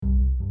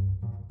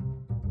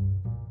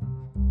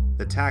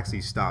The taxi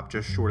stopped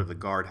just short of the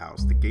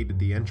guardhouse that gated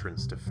the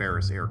entrance to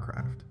Ferris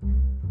Aircraft.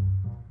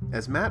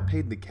 As Matt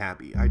paid the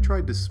cabbie, I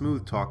tried to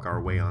smooth talk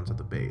our way onto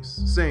the base,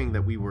 saying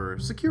that we were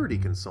security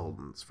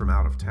consultants from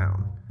out of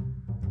town.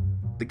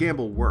 The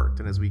gamble worked,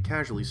 and as we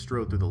casually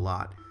strode through the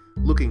lot,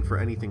 looking for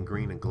anything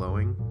green and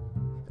glowing,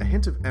 a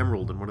hint of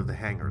emerald in one of the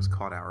hangars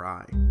caught our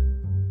eye.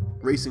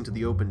 Racing to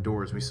the open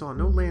doors, we saw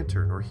no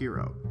lantern or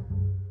hero,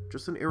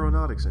 just an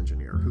aeronautics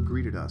engineer who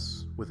greeted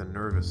us with a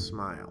nervous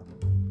smile.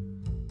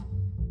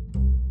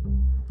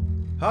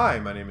 Hi,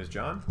 my name is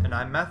John. And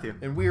I'm Matthew.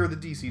 And we are the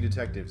DC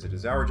Detectives. It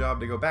is our job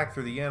to go back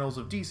through the annals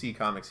of DC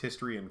Comics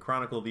history and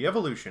chronicle the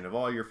evolution of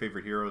all your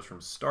favorite heroes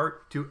from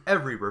start to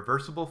every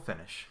reversible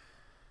finish.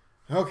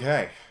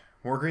 Okay,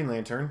 more Green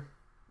Lantern.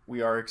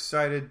 We are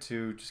excited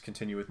to just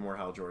continue with more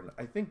Hal Jordan.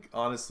 I think,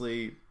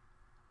 honestly,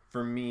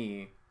 for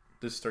me,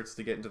 this starts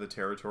to get into the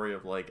territory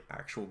of, like,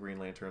 actual Green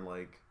Lantern,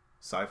 like,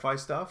 sci-fi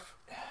stuff.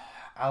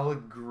 I'll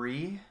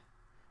agree,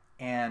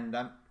 and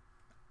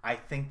I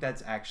think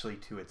that's actually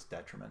to its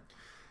detriment.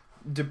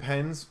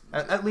 Depends.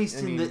 At least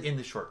in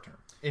the short term.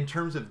 In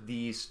terms of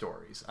these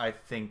stories, I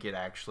think it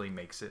actually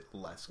makes it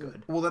less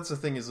good. Well, that's the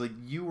thing is, like,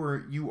 you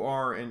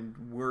are, and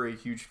we're a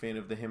huge fan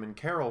of the him and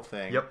Carol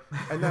thing. Yep.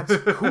 And that's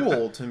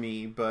cool to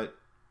me, but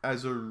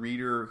as a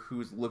reader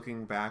who's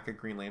looking back at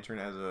Green Lantern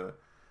as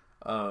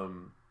a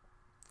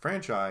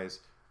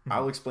franchise,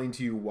 I'll explain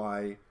to you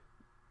why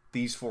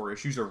these 4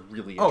 issues are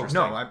really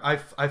interesting. Oh, no,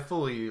 I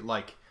fully,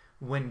 like,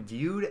 when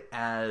viewed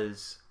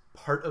as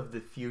part of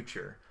the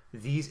future,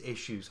 these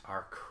issues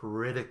are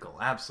critical,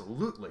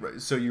 absolutely.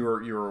 Right. So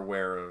you're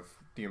aware of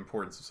the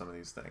importance of some of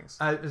these things.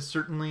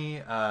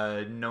 Certainly,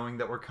 knowing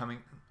that we're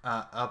coming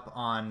up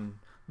on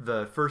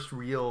the first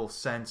real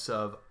sense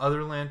of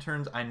other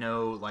lanterns, I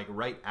know, like,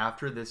 right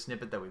after this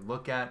snippet that we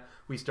look at,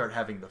 we start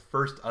having the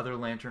first other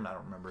lantern. I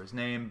don't remember his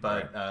name,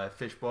 but right.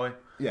 Fish Boy.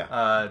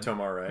 Yeah,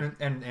 Tomar-Re.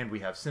 And we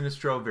have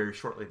Sinestro very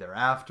shortly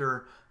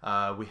thereafter.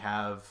 We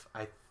have,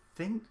 I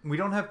think, we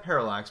don't have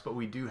Parallax, but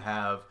we do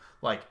have,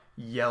 like,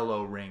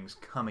 Yellow Rings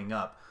coming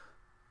up.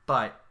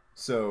 But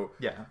so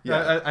yeah.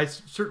 I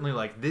certainly,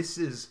 like, this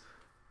is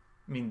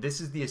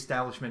the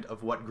establishment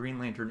of what Green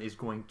Lantern is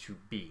going to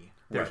be.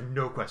 There's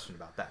no question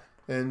about that.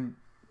 And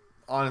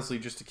honestly,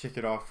 just to kick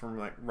it off from,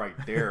 like, right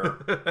there,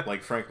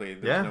 like, frankly,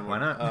 there's no more. Why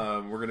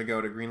not? We're gonna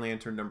go to Green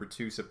Lantern number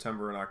 2,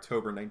 September and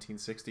October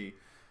 1960.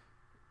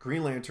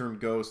 Green Lantern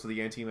goes to the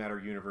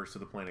antimatter universe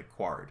of the planet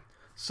Quard.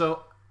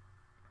 So,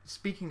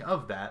 speaking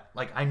of that,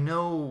 like, I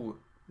know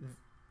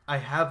I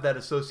have that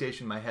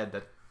association in my head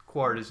that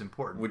Quard is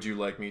important. Would you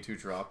like me to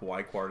drop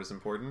why Quard is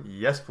important?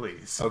 Yes,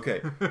 please. Okay.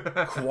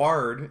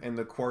 Quard and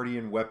the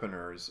Quardian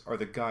Weaponers are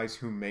the guys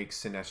who make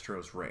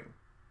Sinestro's ring.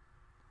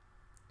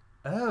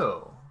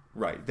 Oh.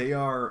 Right. They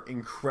are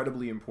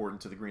incredibly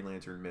important to the Green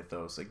Lantern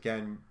mythos.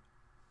 Again,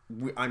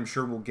 I'm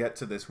sure we'll get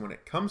to this when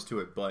it comes to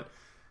it, but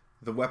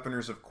the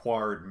Weaponers of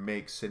Quard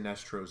make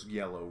Sinestro's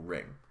yellow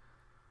ring.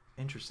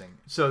 Interesting.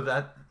 So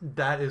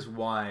that is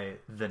why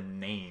the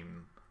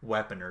name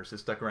Weaponers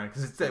has stuck around,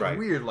 because it's that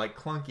weird, like,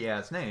 clunky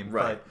ass name,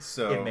 right? But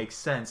so it makes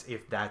sense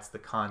if that's the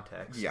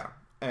context. Yeah,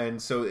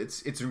 and so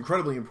it's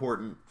incredibly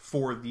important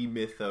for the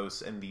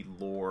mythos and the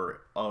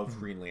lore of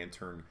Green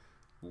Lantern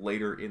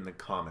later in the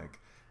comic.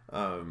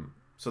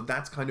 So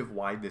that's kind of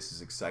why this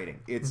is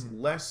exciting. It's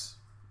less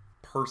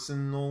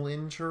personal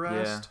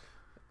interest,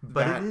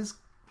 but it is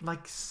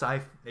like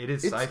It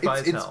is sci-fi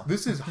as hell.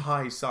 This is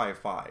high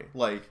sci-fi,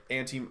 like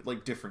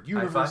different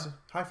universe.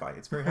 Hi-fi.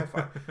 It's very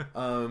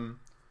hi-fi.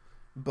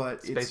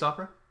 But space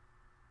opera?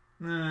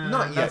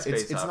 Not yet.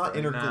 It's not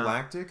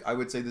intergalactic. No. I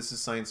would say this is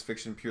science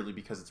fiction purely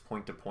because it's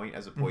point to point,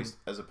 as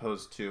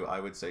opposed to, I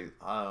would say,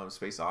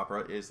 space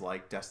opera is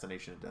like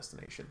destination to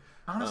destination.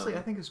 Honestly,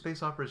 I think of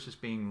space opera as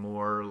just being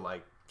more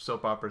like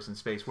soap operas in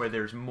space, where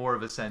there's more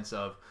of a sense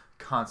of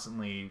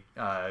constantly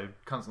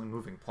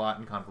moving plot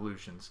and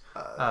convolutions.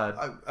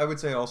 I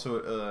would say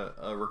also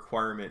a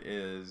requirement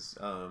is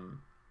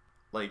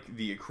like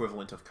the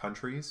equivalent of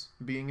countries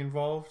being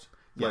involved.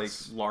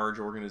 Yes. Like large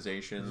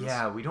organizations.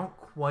 Yeah, we don't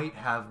quite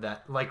have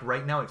that. Like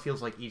right now, it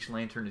feels like each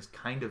lantern is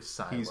kind of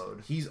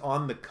siloed. He's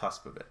on the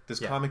cusp of it.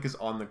 This comic is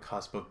on the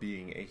cusp of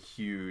being a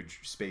huge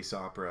space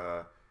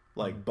opera,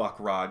 like Buck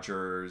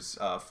Rogers,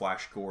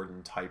 Flash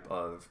Gordon type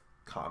of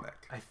comic.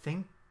 I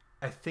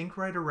think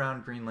right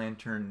around Green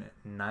Lantern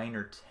 9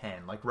 or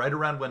 10, like right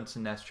around when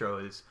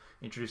Sinestro is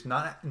introduced,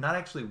 not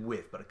actually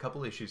with, but a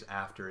couple issues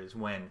after, is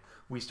when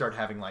we start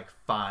having like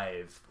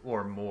 5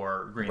 or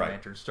more Green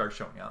Lanterns start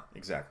showing up.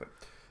 Exactly.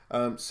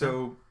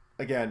 So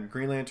again,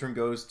 Green Lantern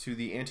goes to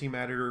the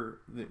antimatter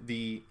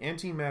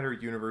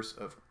universe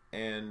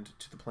and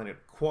to the planet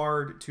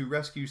Quard to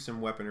rescue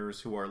some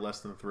Weaponers who are less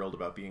than thrilled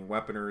about being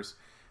Weaponers,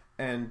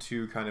 and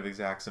to kind of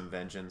exact some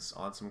vengeance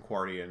on some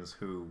Quardians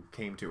who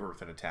came to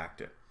Earth and attacked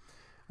it.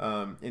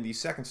 In the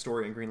second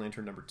story in Green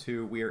Lantern number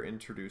 2, we are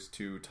introduced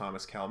to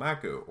Thomas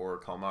Kalmaku, or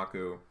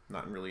Kalmaku,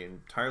 not really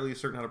entirely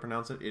certain how to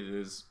pronounce it. It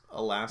is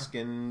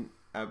Alaskan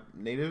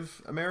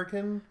Native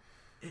American.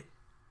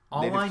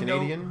 Native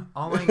Canadian.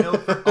 All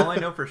I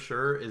know for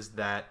sure is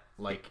that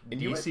like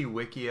Inuit? DC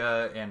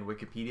Wikia and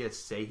Wikipedia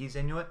say he's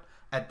Inuit.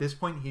 At this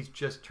point, he's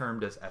just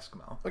termed as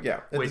Eskimo. Oh, yeah.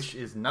 Which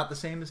is not the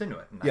same as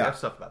Inuit. And Yeah. I have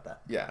stuff about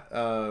that. Yeah.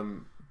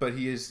 But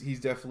he's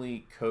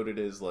definitely coded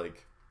as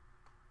like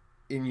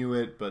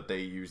Inuit, but they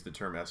use the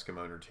term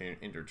Eskimo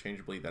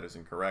interchangeably. That is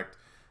incorrect.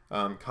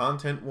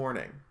 Content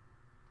warning.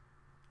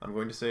 I'm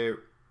going to say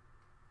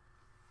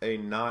a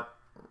not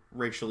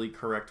racially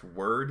correct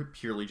word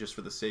purely just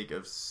for the sake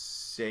of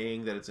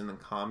saying that it's in the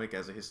comic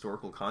as a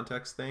historical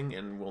context thing,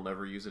 and we'll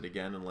never use it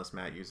again unless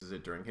Matt uses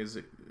it during his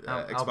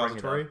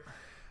expository.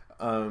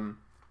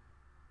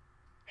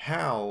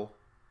 Hal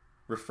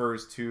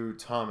refers to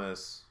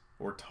Thomas,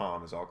 or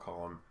Tom as I'll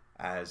call him,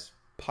 as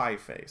Pie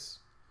Face.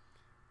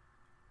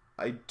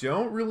 I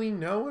don't really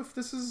know if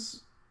this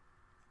is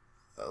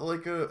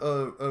like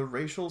a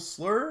racial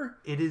slur.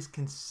 It is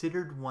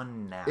considered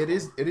one now. It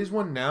is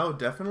one now,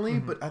 definitely.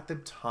 Mm-hmm. But at the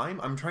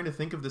time, I'm trying to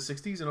think of the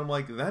 '60s, and I'm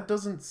like, that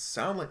doesn't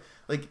sound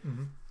like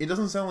it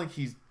doesn't sound like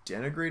he's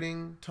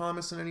denigrating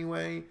Thomas in any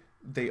way.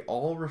 They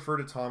all refer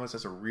to Thomas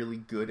as a really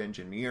good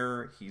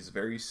engineer. He's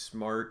very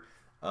smart.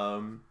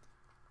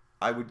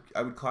 I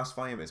would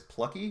classify him as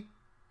plucky.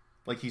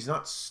 Like, he's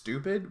not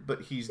stupid,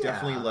 but he's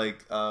definitely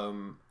like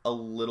a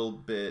little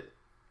bit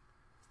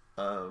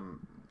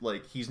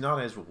like, he's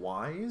not as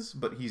wise,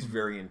 but he's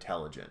very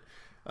intelligent.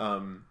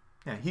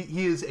 Yeah,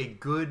 he is a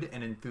good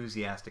and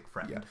enthusiastic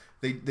friend. Yeah,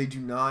 they do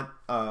not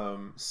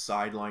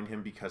sideline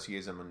him because he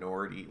is a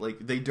minority.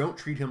 Like, they don't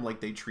treat him like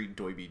they treat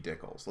Doiby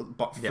Dickles.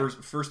 But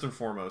first and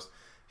foremost,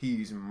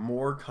 he's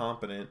more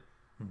competent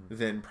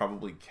than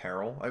probably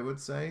Carol, I would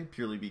say,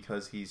 purely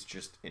because he's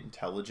just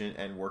intelligent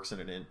and works in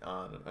an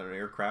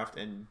aircraft.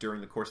 And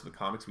during the course of the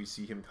comics, we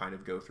see him kind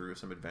of go through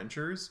some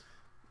adventures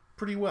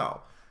pretty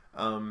well.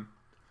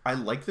 I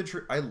like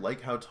I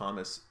like how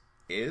Thomas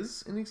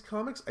is in these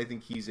comics. I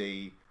think he's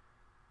an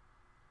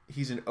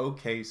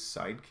okay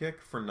sidekick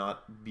for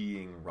not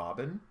being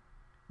Robin.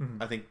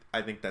 I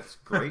think that's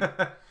great.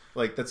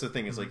 Like, that's the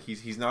thing, is like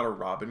he's not a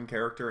Robin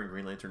character, and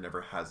Green Lantern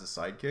never has a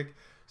sidekick.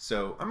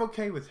 So I'm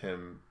okay with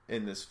him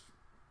in this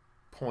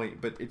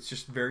point, but it's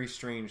just very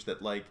strange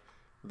that like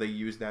they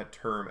use that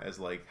term as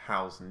like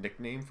Hal's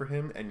nickname for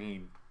him, and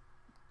he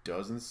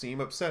doesn't seem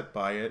upset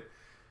by it.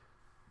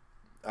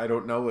 I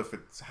don't know if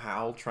it's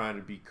Hal trying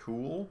to be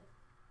cool,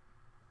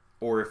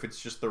 or if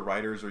it's just the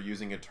writers are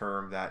using a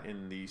term that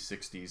in the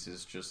 60s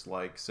is just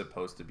like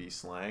supposed to be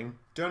slang.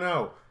 Don't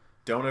know.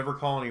 Don't ever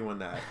call anyone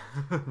that.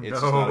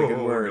 It's just not a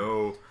good word.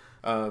 No.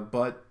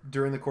 But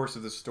during the course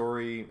of the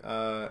story,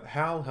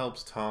 Hal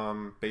helps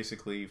Tom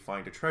basically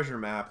find a treasure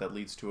map that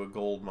leads to a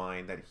gold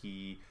mine that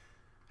he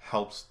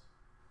helps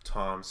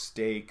Tom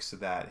stake so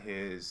that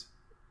his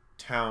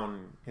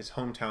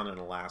hometown in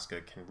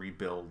Alaska can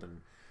rebuild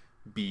and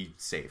be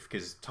safe,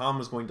 because Tom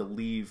was going to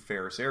leave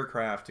Ferris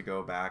Aircraft to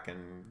go back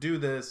and do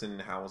this, and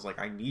Hal was like,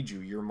 I need you,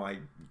 you're my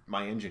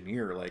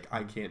engineer, like,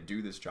 I can't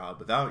do this job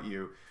without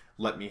you,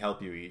 let me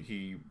help you.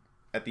 He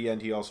at the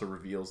end, he also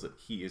reveals that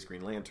he is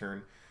Green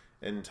Lantern,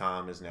 and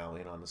Tom is now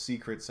in on the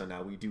secret, so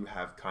now we do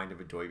have kind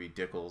of a Doiby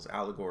Dickles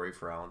allegory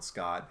for Alan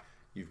Scott.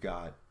 You've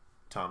got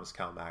Thomas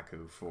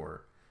Kalmaku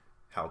for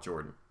Hal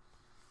Jordan.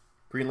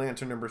 Green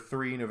Lantern number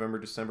 3,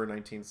 November-December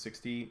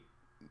 1960.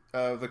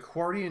 The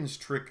Guardians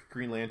trick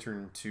Green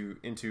Lantern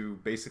into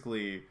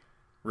basically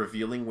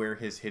revealing where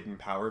his hidden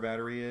power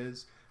battery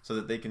is, so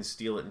that they can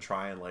steal it and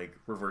try and like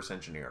reverse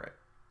engineer it.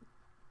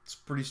 It's a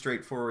pretty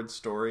straightforward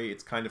story.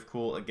 It's kind of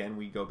cool. Again,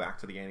 we go back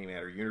to the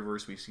antimatter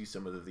universe. We see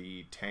some of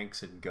the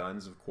tanks and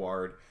guns of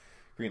Quard.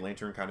 Green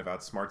Lantern kind of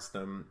outsmarts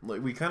them.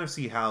 Like, we kind of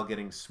see Hal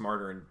getting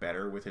smarter and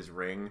better with his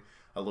ring.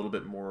 A little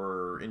bit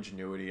more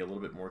ingenuity, a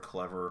little bit more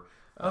clever.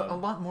 A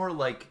lot more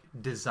like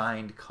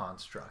designed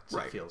constructs,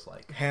 right. It feels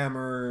like.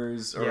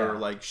 Hammers or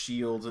like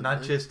shields.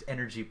 Not just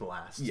energy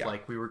blasts, yeah.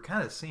 Like we were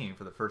kind of seeing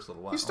for the first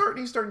little while. He's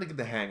starting to get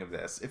the hang of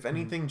this. If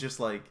anything, just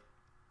like,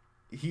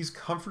 he's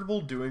comfortable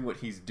doing what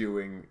he's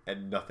doing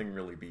and nothing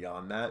really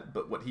beyond that.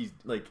 But what he's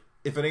like,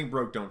 if it ain't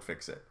broke, don't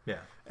fix it. Yeah.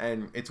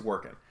 And it's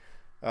working.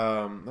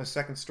 The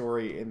second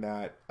story in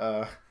that,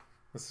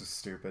 this is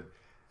stupid.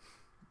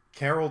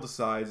 Carol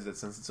decides that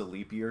since it's a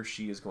leap year,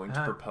 she is going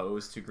to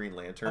propose to Green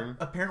Lantern.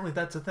 Apparently,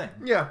 that's a thing.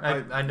 Yeah,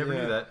 I never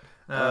knew that.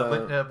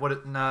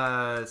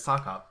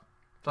 Sockhop?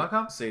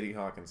 Sadie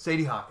Hawkins.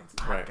 Sadie Hawkins.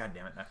 Right. God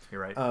damn it! You're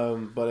right.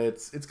 But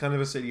it's kind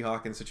of a Sadie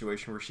Hawkins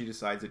situation where she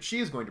decides that she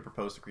is going to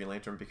propose to Green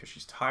Lantern because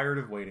she's tired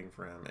of waiting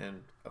for him,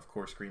 and of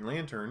course, Green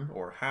Lantern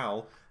or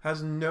Hal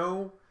has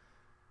no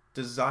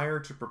desire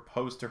to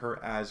propose to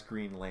her as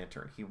Green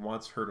Lantern. He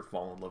wants her to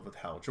fall in love with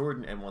Hal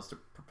Jordan and wants to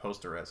propose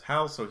to her as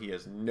Hal, so he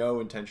has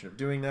no intention of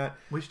doing that.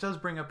 Which does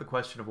bring up the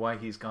question of why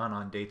he's gone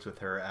on dates with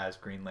her as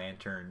Green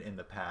Lantern in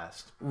the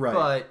past.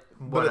 Right.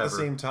 But at the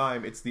same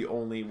time, it's the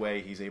only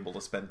way he's able to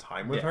spend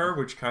time with her,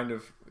 which kind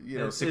of,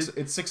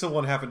 it's 6 of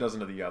one, half a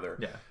dozen of the other.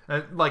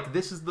 Yeah. Like,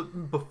 this is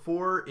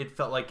before it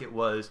felt like it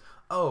was,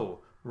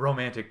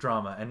 romantic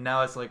drama, and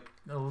now it's like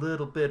a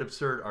little bit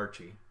absurd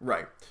Archie.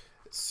 Right.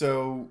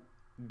 So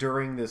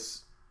during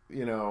this,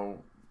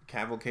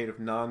 cavalcade of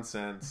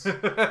nonsense,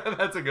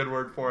 That's a good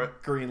word for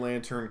it. Green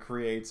Lantern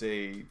creates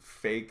a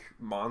fake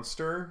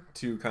monster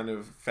to kind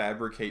of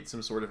fabricate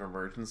some sort of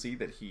emergency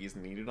that he's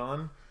needed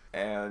on.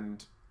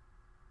 And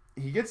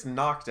he gets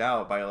knocked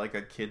out by like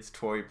a kid's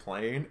toy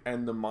plane,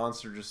 and the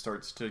monster just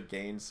starts to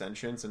gain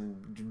sentience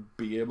and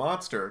be a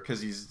monster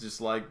because he's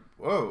just like,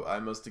 whoa, I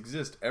must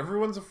exist.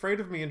 Everyone's afraid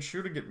of me and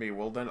shooting at me.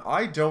 Well, then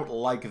I don't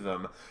like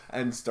them,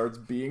 and starts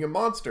being a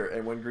monster.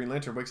 And when Green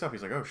Lantern wakes up,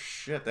 he's like, oh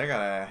shit, they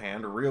got a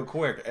hand real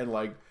quick, and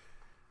like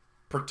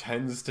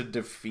pretends to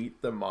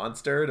defeat the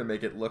monster to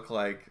make it look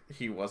like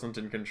he wasn't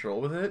in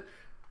control with it.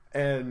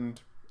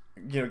 And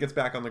gets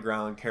back on the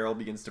ground. Carol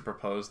begins to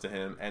propose to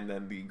him, and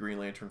then the Green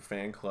Lantern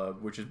fan club,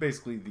 which is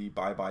basically the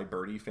Bye Bye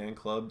Birdie fan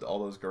club, all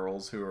those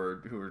girls who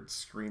are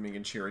screaming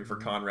and cheering for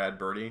Conrad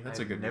Birdie. That's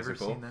a good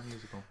musical. I've never seen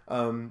that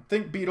musical.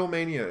 Think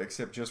Beatlemania,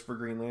 except just for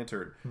Green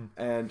Lantern.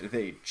 And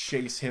they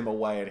chase him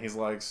away, and he's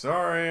like,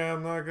 sorry,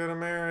 I'm not gonna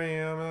marry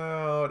him,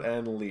 out,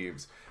 and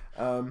leaves.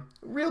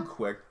 Real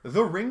quick,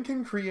 the ring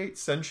can create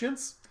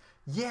sentience?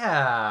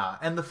 Yeah,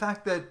 and the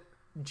fact that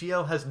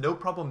GL has no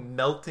problem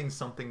melting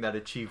something that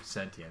achieves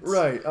sentience.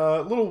 Right.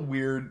 A little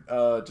weird.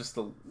 Just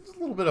a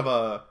little bit of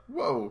a,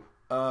 whoa,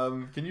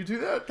 can you do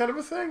that kind of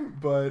a thing?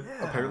 But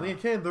apparently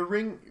it can. The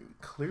ring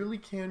clearly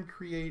can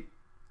create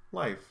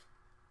life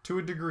to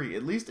a degree.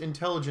 At least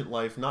intelligent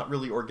life, not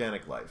really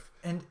organic life.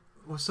 And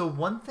so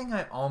one thing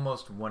I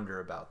almost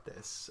wonder about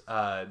this,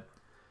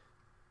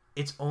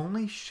 it's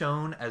only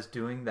shown as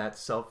doing that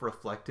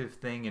self-reflective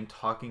thing and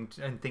talking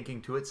and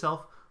thinking to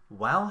itself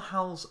while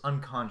Hal's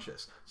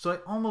unconscious. So I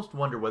almost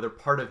wonder whether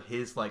part of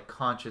his like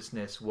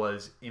consciousness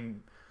was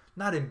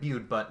not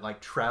imbued, but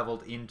like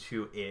traveled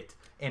into it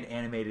and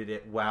animated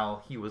it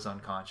while he was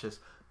unconscious.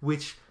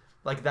 Which,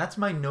 like, that's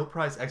my no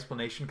prize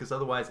explanation, because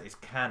otherwise it's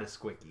kind of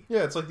squicky.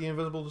 Yeah, it's like the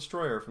Invisible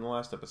Destroyer from the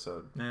last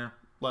episode. Yeah.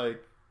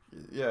 Like,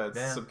 yeah,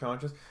 it's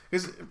subconscious.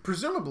 Because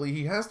presumably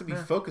he has to be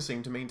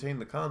focusing to maintain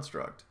the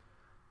construct.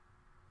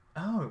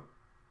 Oh.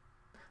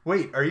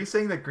 Wait, are you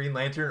saying that Green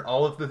Lantern,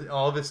 all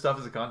of his stuff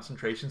is a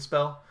concentration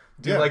spell?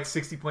 Do like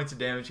 60 points of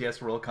damage, he has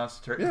to roll a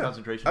concentration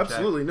check?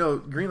 Absolutely. No,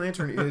 Green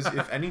Lantern is,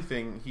 if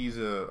anything, he's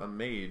a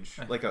mage,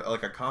 like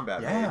a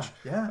combat mage.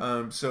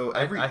 Yeah. So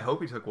I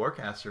hope he took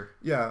Warcaster.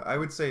 Yeah, I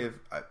would say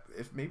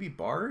if maybe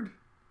Bard,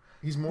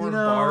 he's more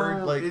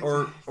Bard, like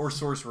or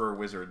sorcerer or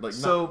wizard. Like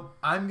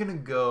I'm gonna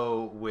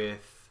go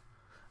with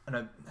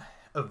an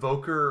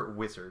evoker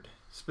wizard.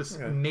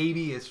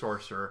 Maybe a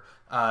sorcerer.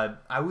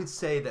 I would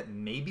say that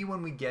maybe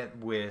when we get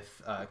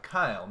with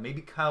Kyle,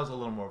 maybe Kyle's a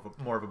little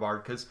more of a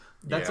bard, because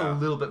that's a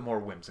little bit more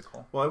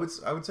whimsical. Well,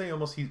 I would say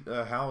almost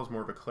Hal is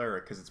more of a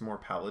cleric because it's more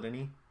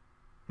paladin-y.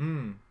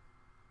 And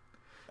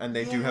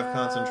they do have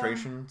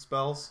concentration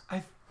spells.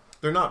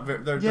 They're not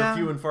they're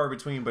few and far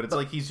between, but it's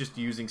like he's just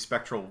using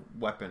spectral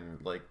weapon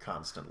like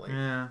constantly.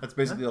 Yeah. That's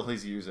basically all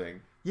he's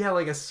using. Yeah,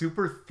 like a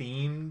super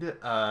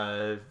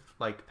themed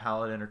like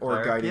paladin or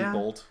cleric. Or guiding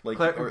bolt. Like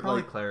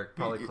probably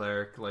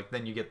cleric. Like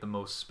then you get the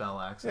most spell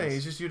access. Yeah,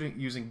 he's just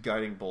using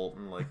guiding bolt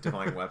and like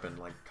divine weapon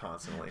like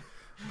constantly.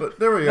 But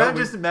there we go. I'm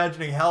just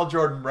imagining Hal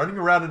Jordan running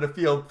around in a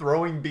field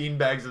throwing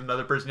beanbags at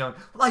another person yelling,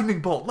 lightning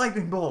bolt,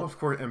 lightning bolt. Of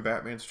course, and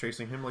Batman's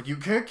chasing him like, you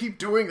can't keep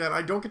doing that.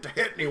 I don't get to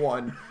hit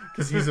anyone.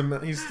 Because he's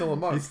still a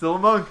monk. He's still a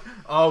monk.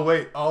 Oh,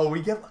 wait. Oh,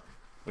 we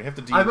have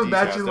to D&D. I'm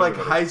imagining like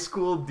high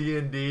school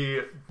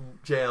D&D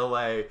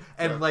JLA,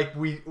 and like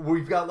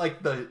we've got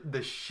like the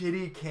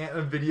shitty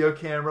video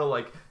camera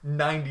like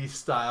 90s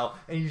style,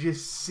 and you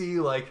just see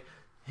like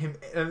him.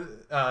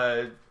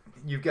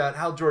 You've got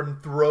Hal Jordan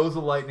throws a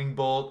lightning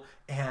bolt,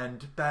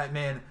 and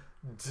Batman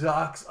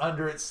ducks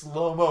under it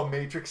slow-mo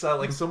Matrix style.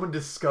 Like someone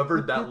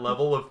discovered that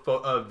level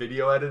of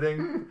video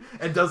editing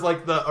and does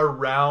like the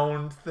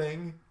around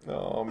thing.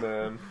 Oh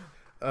man.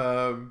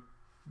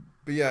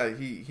 But yeah,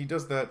 he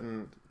does that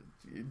and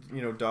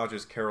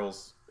dodges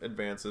Carol's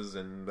advances,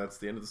 and that's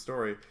the end of the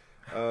story.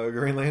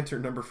 Green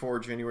Lantern number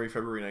 4, February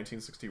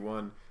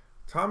 1961.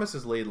 Thomas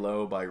is laid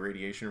low by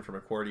radiation from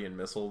a Quardian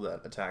missile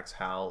that attacks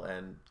Hal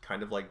and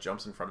kind of like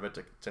jumps in front of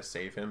it to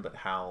save him, but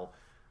Hal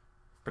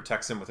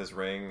protects him with his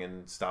ring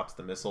and stops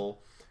the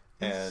missile.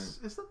 And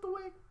is that the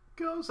way it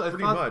goes? Pretty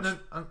much.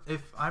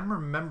 If I'm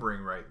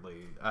remembering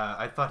rightly,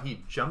 I thought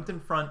he jumped in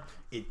front.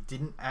 It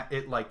didn't.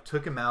 It like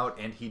took him out,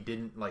 and he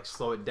didn't like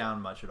slow it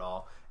down much at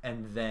all.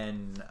 And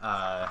then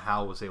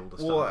Hal was able to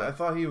stop it. Well, I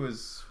thought he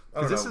was.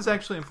 Because this is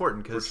actually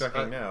important. Because we're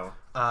checking now.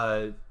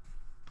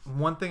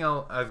 One thing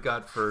I've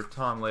got for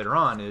Tom later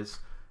on is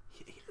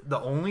the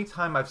only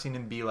time I've seen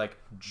him be like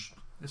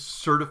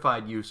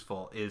certified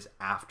useful is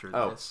after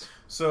this.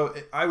 So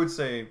I would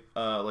say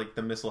like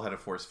the missile had a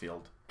force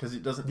field because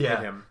it doesn't hit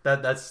him.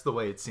 That's the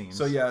way it seems.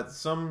 So yeah,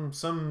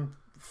 some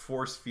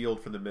force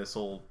field for the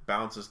missile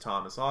bounces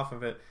Thomas off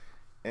of it,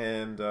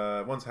 and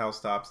once Hal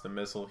stops the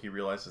missile, he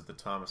realizes that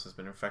Thomas has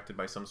been infected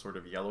by some sort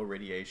of yellow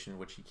radiation,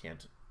 which he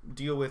can't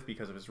deal with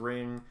because of his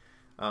ring.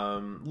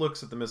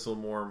 Looks at the missile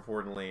more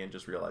importantly and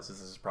just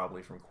realizes this is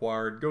probably from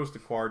Quard. Goes to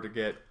Quard to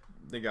get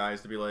the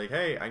guys to be like,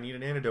 hey, I need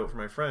an antidote for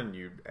my friend,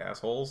 you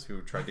assholes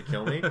who tried to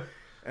kill me.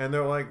 And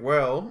they're like,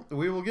 well,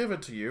 we will give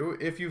it to you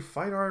if you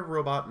fight our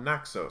robot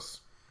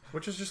Naxos.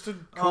 Which is just a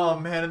cool... Oh,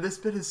 man, and this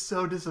bit is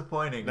so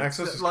disappointing.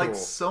 Naxos it's is like cool.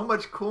 so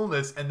much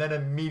coolness, and then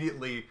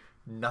immediately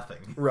nothing.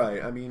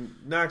 Right. I mean,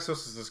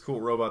 Naxos is this cool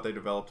robot they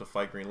developed to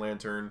fight Green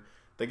Lantern.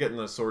 They get in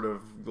a sort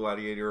of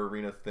gladiator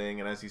arena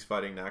thing, and as he's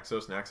fighting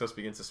Naxos, Naxos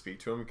begins to speak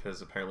to him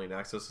because apparently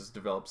Naxos has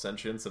developed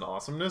sentience and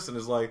awesomeness and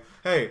is like,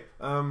 hey,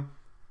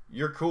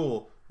 you're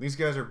cool. These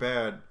guys are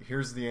bad.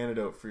 Here's the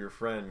antidote for your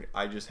friend.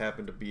 I just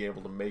happen to be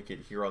able to make it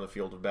here on the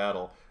field of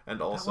battle. And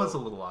also... That was a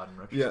little odd in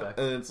retrospect.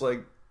 Yeah, and it's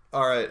like,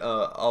 alright,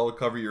 I'll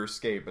cover your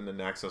escape, and then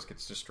Naxos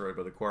gets destroyed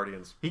by the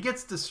Guardians. He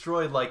gets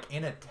destroyed, like,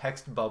 in a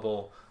text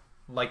bubble,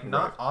 like,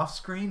 not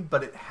off-screen,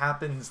 but it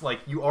happens, like,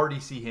 you already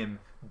see him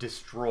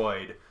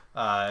destroyed,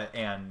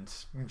 and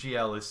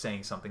GL is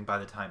saying something by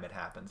the time it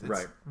happens.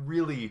 It's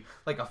really,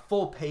 like, a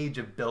full page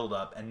of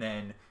build-up, and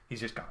then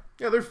he's just gone.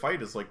 Yeah, their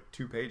fight is, like,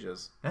 2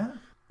 pages. Yeah.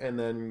 And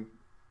then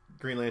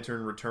Green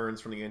Lantern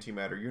returns from the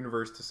antimatter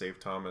universe to save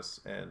Thomas,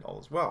 and all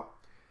is well.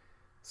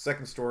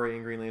 Second story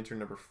in Green Lantern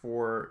number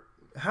 4...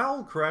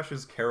 Hal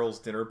crashes Carol's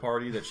dinner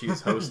party that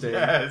she's hosting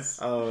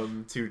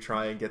to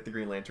try and get the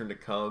Green Lantern to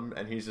come,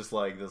 and he's just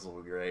like, this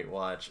will be great,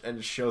 watch.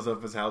 And shows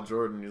up as Hal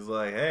Jordan. He's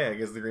like, hey, I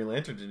guess the Green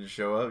Lantern didn't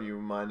show up. You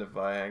mind if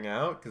I hang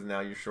out? Because now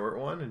you're short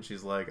one. And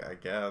she's like, I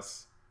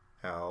guess.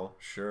 Hal,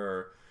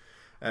 sure.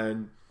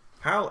 And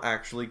Hal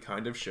actually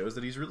kind of shows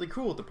that he's really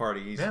cool at the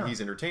party. He's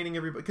entertaining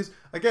everybody. Because,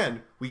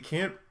 again, we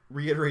can't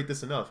reiterate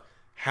this enough.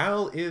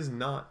 Hal is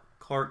not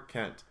Clark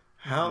Kent.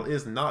 Hal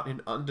is not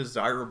an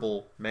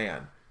undesirable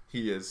man.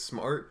 He is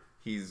smart,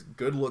 he's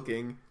good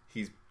looking,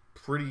 he's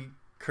pretty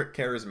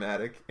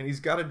charismatic, and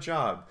he's got a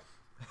job.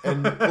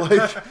 And,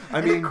 like,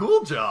 I mean... a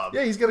cool job.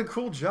 Yeah, he's got a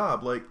cool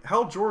job. Like,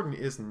 Hal Jordan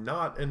is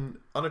not an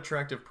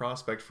unattractive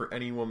prospect for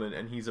any woman,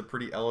 and he's a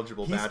pretty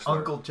eligible bachelor. He's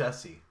Uncle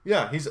Jesse.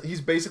 Yeah,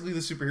 he's basically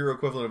the superhero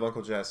equivalent of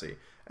Uncle Jesse.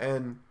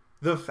 And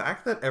the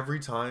fact that every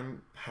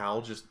time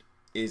Hal just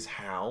is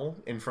Hal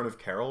in front of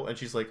Carol, and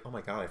she's like, oh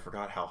my god, I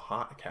forgot how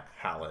hot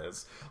Hal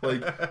is.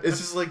 Like, it's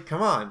just like,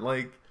 come on,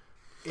 like...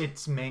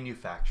 It's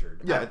manufactured.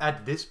 Yeah.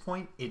 At this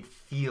point, it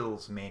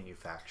feels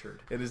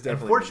manufactured. It is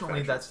definitely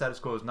Unfortunately, that status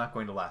quo is not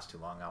going to last too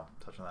long. I'll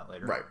touch on that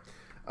later. Right.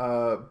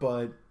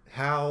 But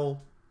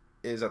Hal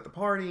is at the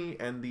party,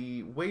 and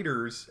the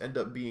waiters end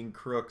up being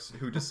crooks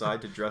who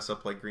decide to dress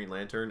up like Green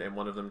Lantern, and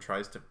one of them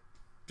tries to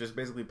just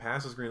basically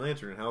pass as Green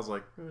Lantern, and Hal's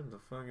like, who the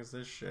fuck is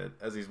this shit?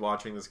 As he's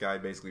watching this guy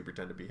basically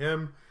pretend to be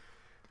him.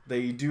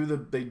 They do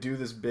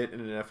this bit in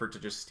an effort to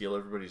just steal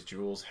everybody's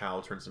jewels.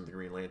 Hal turns into the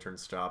Green Lantern,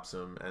 stops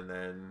him, and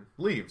then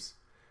leaves.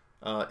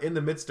 In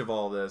the midst of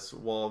all this,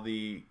 while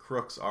the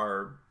crooks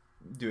are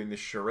doing this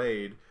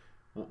charade,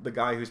 the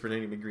guy who's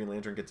pretending to be Green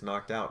Lantern gets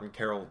knocked out, and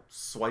Carol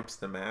swipes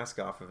the mask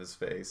off of his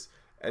face,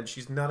 and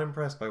she's not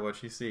impressed by what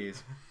she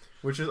sees.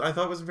 Which I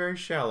thought was very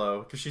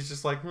shallow, because she's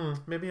just like,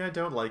 maybe I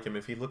don't like him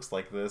if he looks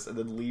like this, and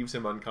then leaves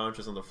him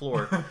unconscious on the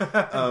floor.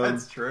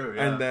 That's true,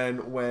 yeah. And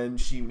then when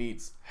she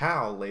meets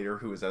Hal later,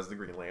 who is as the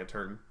Green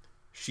Lantern,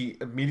 she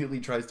immediately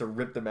tries to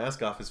rip the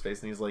mask off his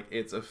face, and he's like,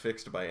 it's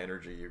affixed by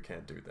energy, you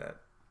can't do that.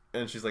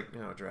 And she's like,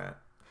 no, drat.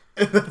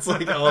 And that's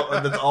like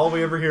that's all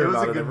we ever hear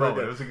about it. It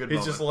was a good moment.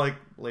 He's just like,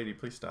 lady,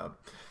 please stop.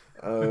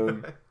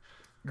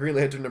 Green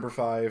Lantern number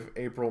 5,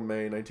 April,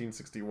 May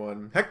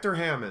 1961. Hector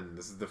Hammond.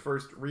 This is the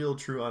first real,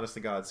 true,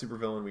 honest-to-God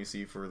supervillain we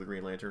see for the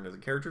Green Lantern as a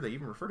character. They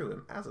even refer to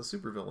him as a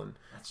supervillain.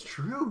 That's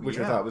true, which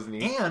I thought was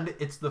neat. And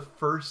it's the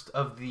first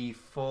of the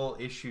full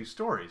issue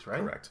stories,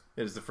 right? Correct.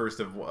 It is the first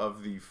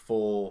of the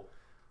full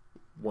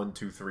 1,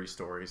 2, 3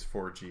 stories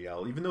for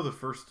GL. Even though the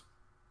first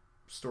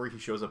story he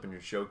shows up in your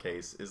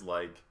showcase is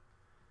like...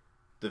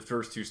 The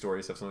first 2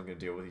 stories have something to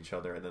deal with each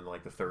other, and then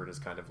like the third is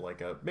kind of like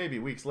a maybe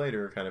weeks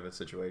later kind of a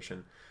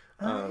situation.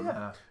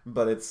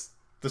 But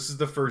this is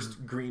the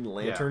first Green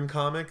Lantern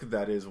comic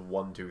that is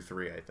 1, 2,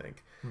 3, I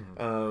think.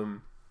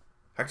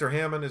 Hector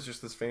Hammond is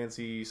just this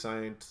fancy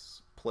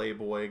science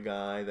playboy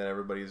guy that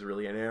everybody's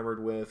really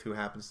enamored with, who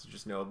happens to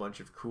just know a bunch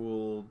of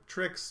cool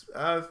tricks.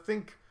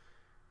 Think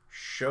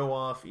show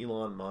off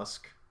Elon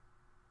Musk.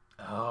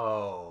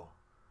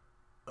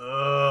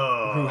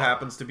 Who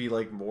happens to be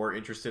like more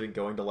interested in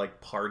going to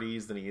like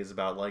parties than he is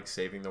about like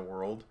saving the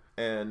world.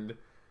 And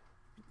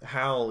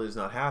Hal is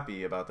not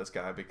happy about this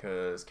guy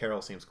because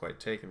Carol seems quite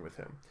taken with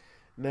him.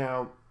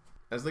 Now,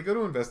 as they go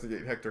to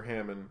investigate Hector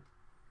Hammond,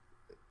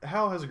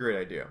 Hal has a great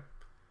idea.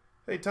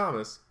 Hey,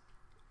 Thomas,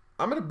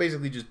 I'm going to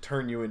basically just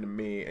turn you into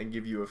me and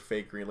give you a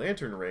fake Green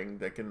Lantern ring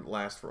that can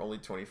last for only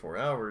 24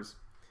 hours.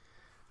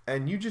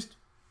 And you just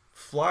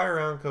fly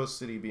around Coast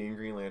City being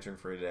Green Lantern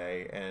for a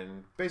day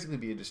and basically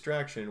be a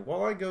distraction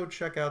while I go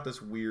check out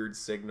this weird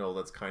signal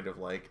that's kind of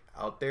like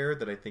out there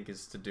that I think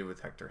is to do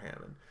with Hector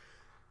Hammond.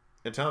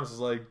 And Thomas is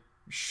like,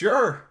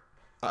 sure,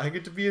 I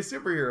get to be a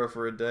superhero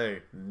for a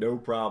day. No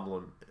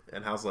problem.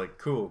 And Hal's like,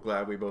 cool,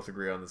 glad we both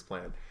agree on this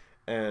plan.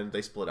 And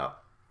they split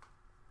up.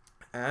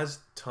 As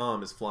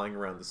Tom is flying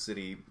around the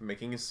city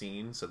making a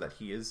scene so that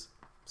he is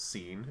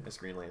seen as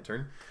Green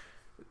Lantern,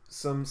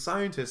 some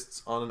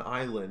scientists on an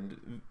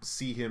island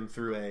see him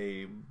through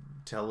a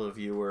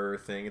televiewer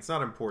thing. It's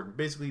not important.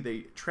 Basically,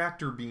 they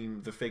tractor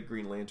beam the fake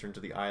Green Lantern to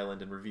the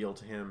island and reveal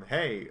to him,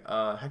 hey,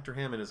 Hector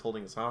Hammond is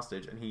holding us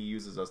hostage, and he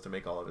uses us to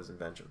make all of his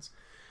inventions.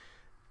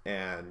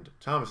 And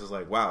Thomas is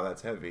like, wow,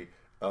 that's heavy.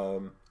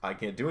 I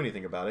can't do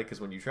anything about it, because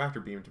when you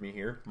tractor beamed me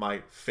here,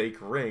 my fake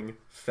ring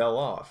fell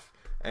off.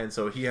 And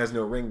so he has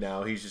no ring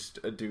now. He's just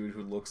a dude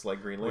who looks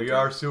like Green Lantern. We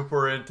are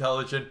super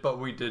intelligent, but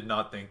we did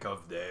not think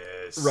of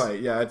this.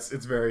 Right, yeah, it's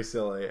very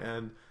silly.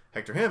 And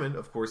Hector Hammond,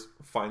 of course,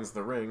 finds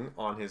the ring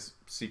on his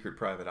secret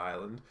private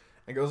island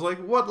and goes like,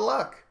 what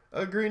luck!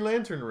 A Green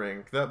Lantern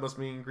ring. That must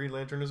mean Green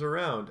Lantern is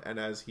around. And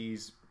as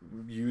he's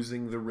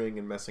using the ring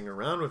and messing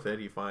around with it,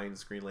 he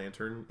finds Green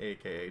Lantern,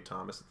 a.k.a.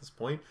 Thomas at this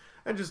point,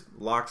 and just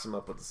locks him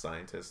up with the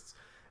scientists.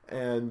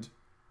 And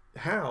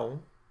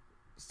Hal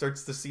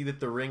starts to see that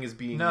the ring is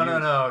being used.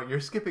 No.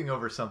 You're skipping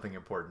over something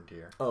important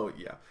here. Oh,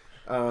 yeah.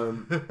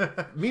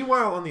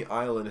 Meanwhile, on the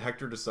island,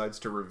 Hector decides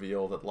to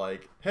reveal that,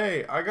 like,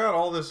 hey, I got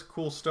all this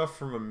cool stuff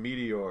from a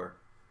meteor.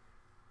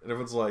 And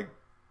everyone's like,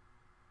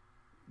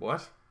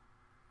 what?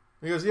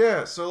 He goes,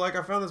 yeah, so, like,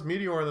 I found this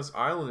meteor on this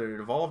island, and it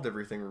evolved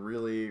everything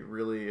really,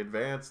 really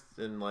advanced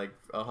in, like,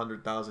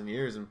 100,000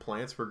 years, and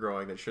plants were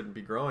growing that shouldn't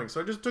be growing.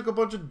 So I just took a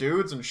bunch of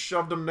dudes and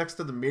shoved them next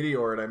to the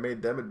meteor, and I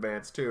made them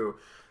advance, too.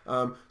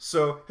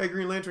 So, hey,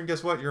 Green Lantern,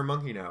 guess what? You're a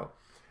monkey now.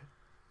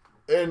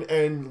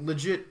 And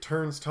legit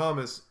turns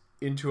Thomas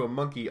into a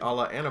monkey a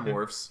la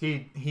Animorphs.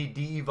 He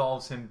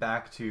de-evolves him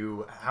back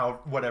to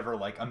whatever,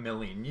 like a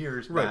million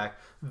years back,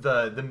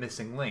 the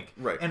missing link.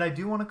 Right. And I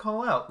do want to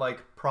call out, like,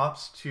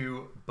 props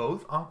to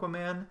both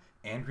Aquaman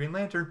and Green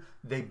Lantern.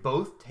 They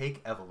both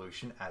take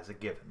evolution as a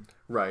given.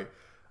 Right.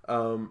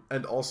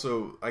 And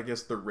also, I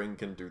guess the ring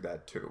can do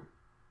that too.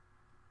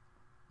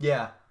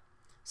 Yeah.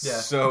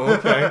 So,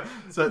 okay.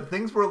 So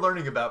things we're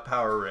learning about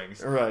power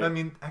rings. Right. I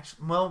mean,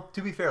 actually, well,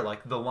 to be fair,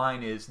 like, the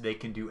line is they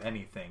can do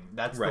anything.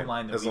 That's the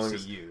line that we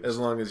see used. As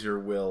long as your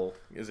will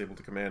is able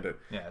to command it.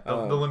 Yeah,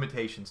 the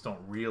limitations don't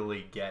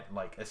really get,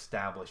 like,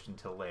 established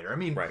until later. I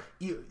mean,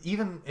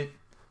 even it...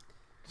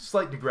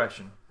 Slight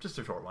digression, just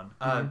a short one.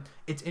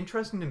 It's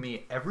interesting to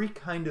me, every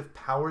kind of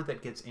power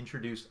that gets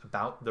introduced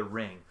about the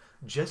ring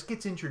just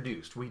gets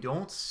introduced. We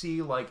don't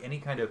see, like, any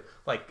kind of,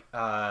 like,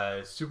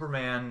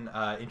 Superman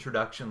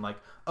introduction, like,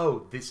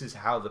 oh, this is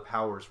how the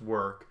powers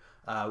work.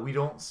 We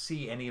don't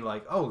see any,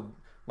 like, oh,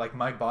 like,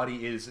 my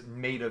body is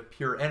made of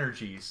pure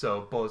energy,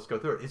 so bullets go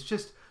through it. It's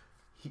just,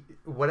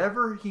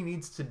 whatever he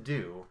needs to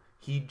do,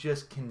 he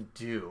just can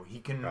do. He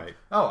can,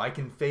 I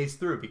can phase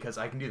through because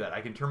I can do that.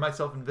 I can turn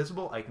myself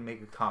invisible. I can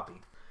make a copy.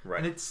 Right.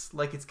 And it's,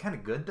 like, it's kind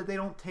of good that they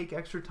don't take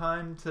extra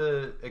time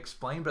to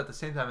explain, but at the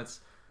same time,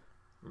 it's,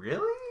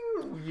 really?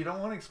 You don't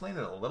want to explain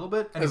it a little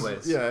bit?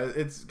 Anyways.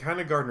 It's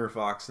kind of Gardner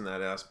Fox in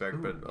that aspect,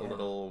 but a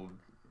little...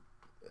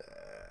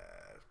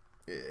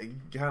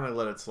 kind of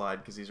let it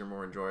slide because these are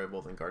more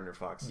enjoyable than Gardner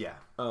Fox. Yeah.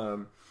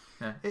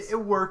 It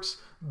works,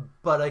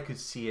 but I could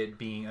see it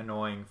being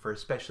annoying for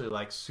especially,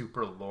 like,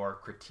 super lore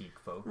critique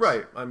folks.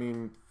 Right. I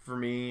mean, for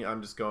me,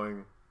 I'm just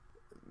going,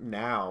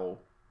 now,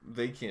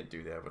 they can't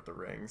do that with the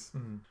rings.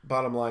 Mm-hmm.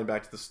 Bottom line,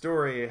 back to the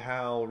story,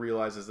 Hal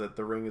realizes that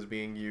the ring is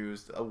being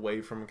used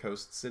away from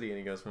Coast City, and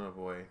he goes, oh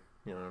boy,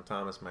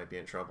 Thomas might be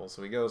in trouble.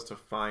 So he goes to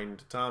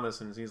find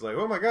Thomas, and he's like,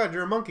 oh my god,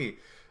 you're a monkey!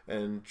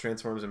 And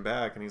transforms him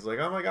back, and he's like,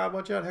 oh my god,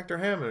 watch out, Hector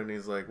Hammond! And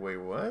he's like, wait,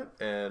 what?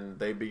 And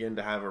they begin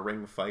to have a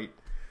ring fight.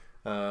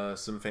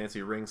 Some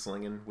fancy ring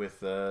slinging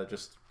with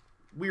just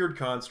weird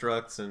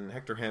constructs, and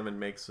Hector Hammond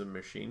makes a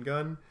machine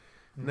gun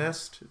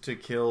nest to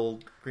kill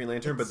Green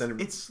Lantern, but then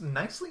it's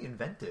nicely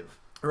inventive.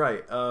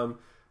 Right.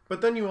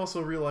 But then you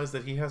also realize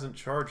that he hasn't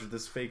charged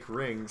this fake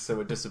ring,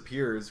 so it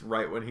disappears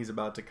right when he's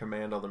about to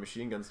command all the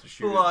machine guns to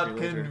shoot Plot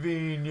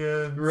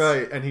convenience.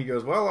 Right, and he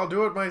goes, well, I'll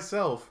do it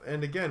myself.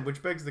 And again,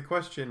 which begs the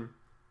question,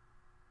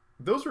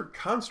 those are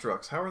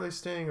constructs. How are they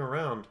staying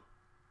around?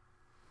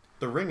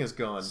 The ring is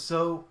gone.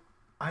 So,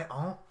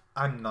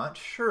 I'm not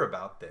sure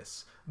about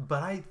this,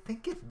 but I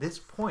think at this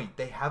point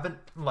they haven't,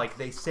 like,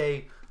 they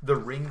say the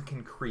ring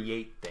can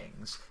create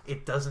things.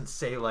 It doesn't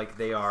say, like,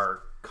 they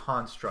are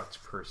constructs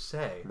per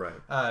se. Right.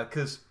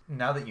 Because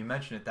now that you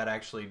mention it, that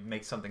actually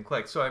makes something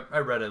click. So I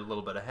read it a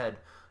little bit ahead.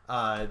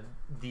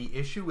 The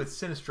issue with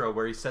Sinestro,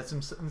 where he sets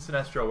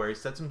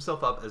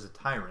himself up as a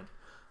tyrant,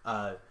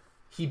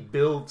 he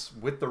builds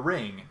with the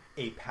ring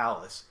a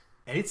palace,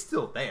 and it's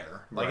still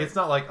there. Like, it's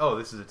not like, oh,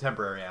 this is a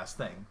temporary ass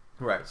thing.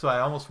 Right. So I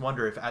almost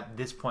wonder if at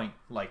this point,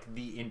 like,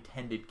 the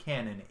intended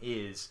canon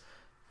is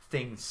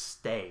things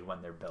stay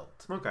when they're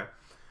built. Okay.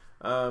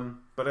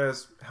 But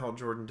as Hal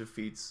Jordan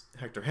defeats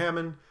Hector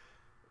Hammond,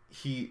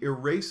 he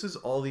erases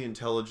all the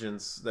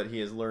intelligence that he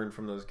has learned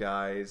from those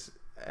guys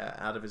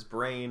out of his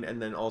brain,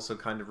 and then also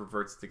kind of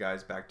reverts the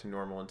guys back to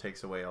normal and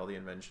takes away all the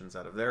inventions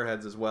out of their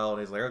heads as well.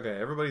 And he's like, okay,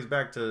 everybody's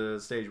back to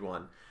stage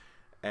one.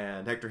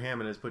 And Hector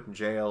Hammond is put in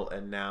jail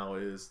and now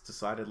is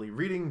decidedly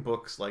reading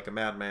books like a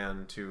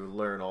madman to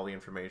learn all the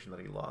information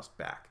that he lost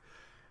back.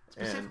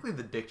 Specifically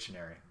the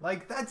dictionary.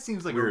 Like, that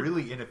seems like Weird. a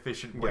really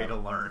inefficient way to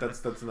learn.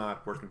 That's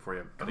not working for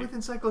you. Go with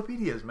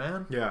encyclopedias,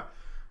 man. Yeah.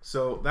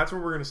 So that's where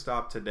we're going to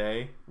stop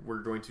today. We're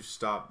going to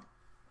stop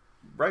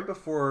right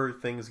before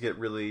things get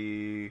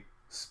really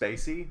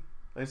spacey,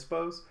 I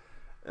suppose.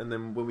 And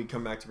then when we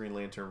come back to Green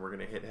Lantern, we're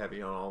going to hit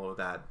heavy on all of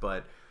that.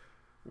 But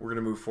we're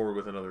going to move forward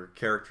with another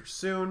character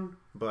soon.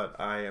 But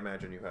I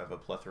imagine you have a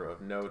plethora of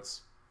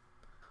notes.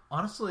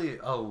 Honestly,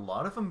 a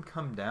lot of them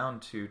come down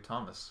to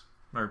Thomas.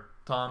 Or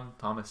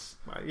Thomas.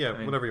 Yeah, I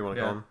mean, whatever you want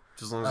to call him.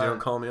 Just as long as you don't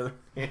call him the other.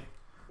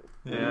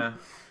 Yeah.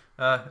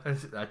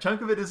 A chunk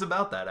of it is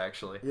about that,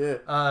 actually.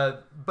 Yeah.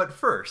 But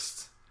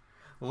first,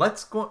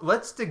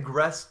 let's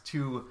digress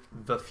to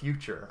the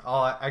future.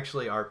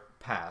 Actually, our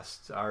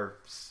past, our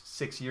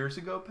 6 years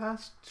ago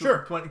past. Sure.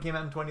 Came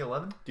out in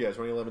 2011. Yeah,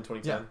 2011,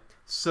 2010. Yeah.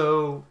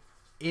 So,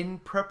 in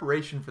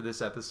preparation for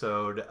this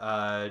episode,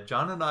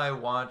 John and I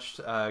watched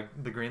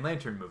the Green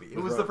Lantern movie. It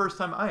was the first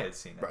time I had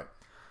seen it. Right.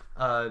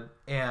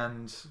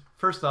 And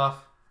first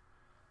off,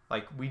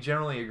 like, we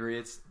generally agree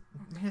it's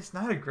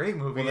not a great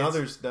movie. Well, now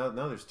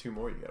there's two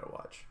more you gotta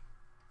watch.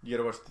 You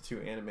gotta watch the two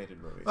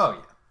animated movies. Oh,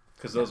 yeah.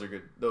 Because those are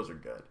good. Those are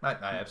good. I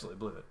absolutely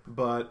believe it.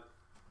 But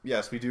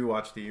yes, we do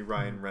watch the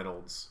Ryan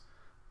Reynolds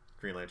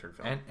Green Lantern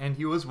film. And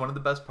he was one of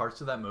the best parts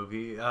of that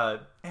movie.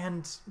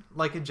 And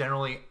like a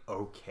generally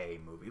okay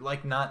movie.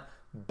 Like, not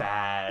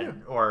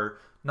bad or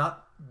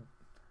not...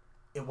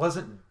 It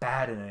wasn't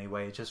bad in any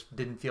way. It just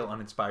didn't feel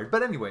uninspired.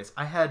 But anyways,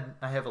 I have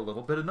a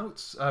little bit of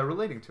notes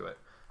relating to it.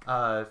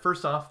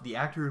 First off, the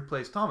actor who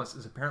plays Thomas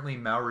is apparently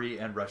Maori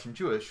and Russian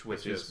Jewish,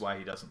 which is why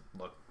he doesn't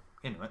look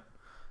Inuit.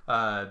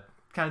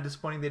 Kind of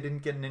disappointing they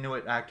didn't get an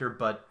Inuit actor,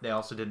 but they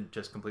also didn't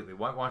just completely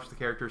whitewash the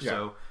character. Yeah.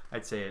 So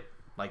I'd say it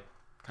like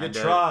kind of...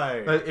 You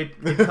tried.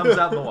 It comes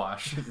out in the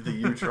wash. The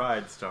 "you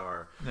tried"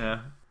 star.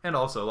 Yeah, and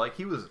also like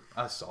he was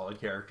a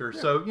solid character,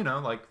 so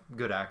like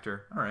good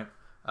actor. All right,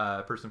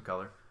 person of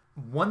color.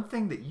 One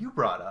thing that you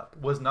brought up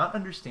was not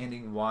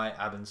understanding why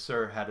Abin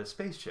Sur had a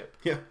spaceship.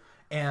 Yeah.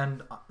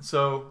 And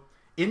so,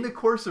 in the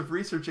course of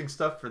researching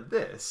stuff for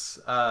this,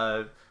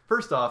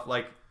 first off,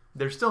 like,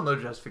 there's still no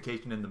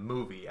justification in the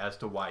movie as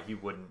to why he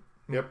wouldn't.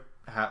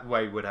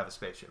 Why he would have a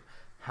spaceship.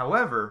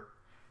 However,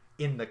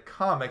 in the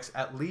comics,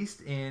 at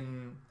least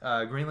in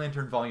Green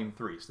Lantern Volume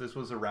 3, so this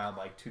was around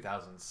like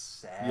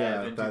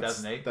 2007,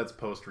 2008. That's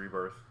post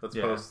Rebirth.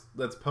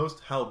 That's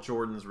post Hal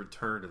Jordan's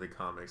return to the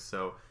comics.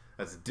 So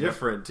that's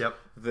different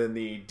than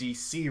the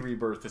DC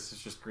Rebirth. This is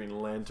just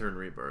Green Lantern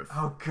Rebirth.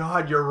 Oh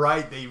God, you're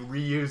right. They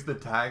reused the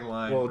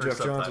tagline. Well,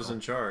 Jeff Johns was in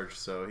charge,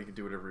 so he could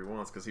do whatever he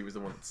wants because he was the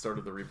one that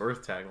started the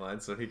Rebirth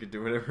tagline, so he could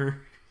do whatever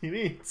he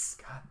needs.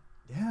 God,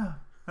 yeah.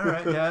 All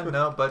right, yeah,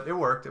 no, but it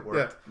worked. It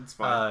worked. Yeah, it's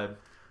fine.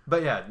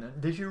 But yeah,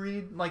 did you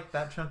read like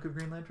that chunk of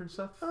Green Lantern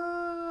stuff?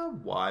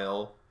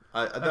 While.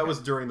 That was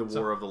during the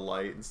War of the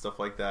Light and stuff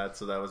like that,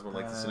 so that was when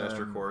like the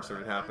Sinestro Corps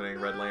started happening.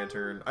 Red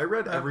Lantern. I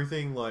read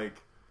everything like.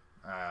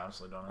 I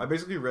honestly don't know. I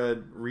basically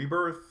read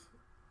Rebirth,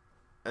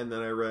 and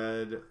then I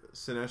read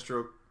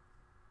Sinestro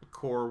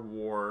Corps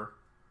War,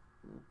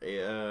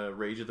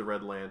 Rage of the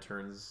Red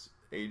Lanterns,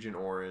 Agent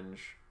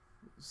Orange.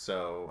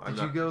 So did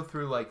you go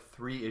through like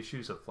 3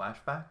 issues of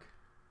Flashback,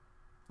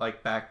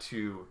 like back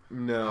to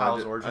no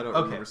Hal's origin? I don't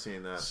remember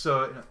seeing that.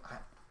 So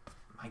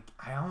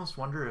I almost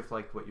wonder if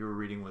like what you were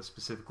reading was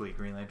specifically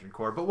Green Lantern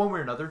Corps, but one way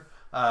or another,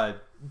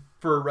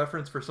 for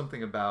reference for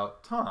something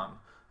about Tom.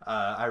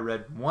 I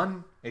read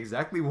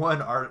exactly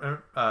one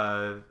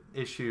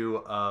issue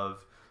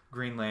of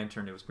Green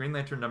Lantern. It was Green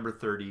Lantern number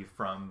 30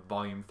 from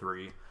Volume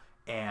 3,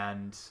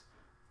 and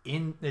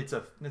it's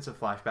a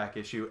flashback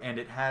issue, and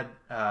it had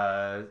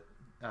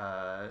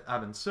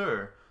Abin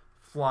Sur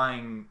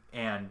flying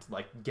and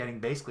like getting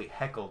basically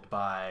heckled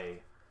by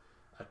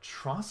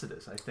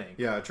Atrocitus, I think.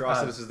 Yeah,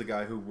 Atrocitus is the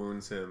guy who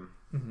wounds him.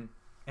 Mm-hmm.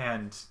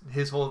 And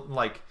his whole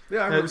like I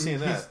remember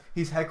seeing that.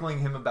 He's heckling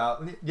him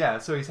about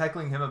so he's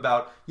heckling him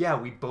about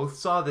we both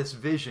saw this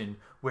vision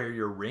where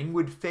your ring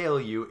would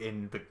fail you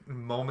in the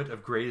moment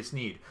of greatest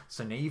need.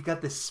 So now you've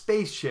got this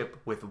spaceship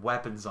with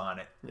weapons on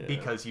it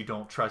because you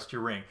don't trust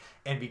your ring,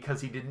 and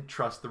because he didn't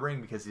trust the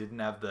ring because he didn't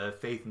have the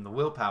faith and the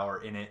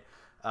willpower in it.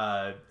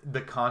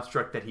 The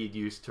construct that he had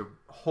used to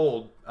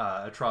hold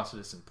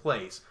Atrocitus in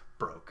place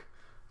broke.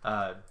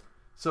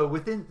 So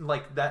within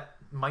like that.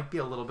 Might be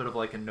a little bit of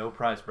like a no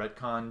prize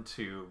retcon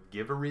to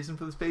give a reason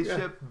for the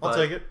spaceship. Yeah, I'll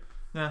take it.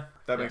 Yeah,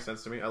 that makes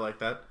sense to me. I like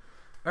that.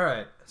 All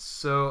right,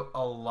 so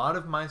a lot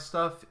of my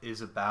stuff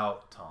is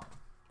about Tom.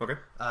 Okay.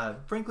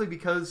 Frankly,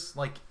 because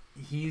like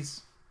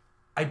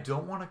I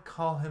don't want to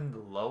call him the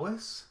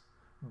Lois,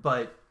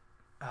 but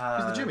he's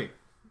the Jimmy.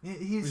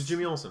 He's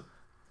Jimmy Olsen.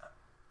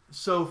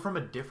 So from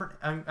a different,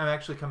 I'm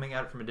actually coming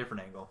at it from a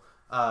different angle.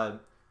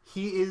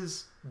 He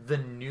is the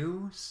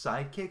new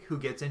sidekick who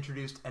gets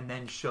introduced and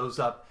then shows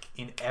up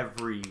in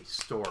every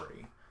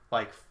story,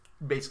 like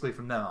basically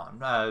from then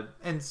on.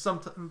 And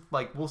sometimes,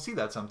 like we'll see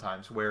that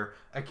sometimes where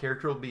a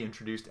character will be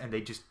introduced and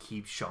they just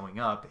keep showing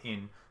up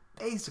in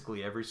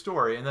basically every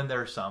story. And then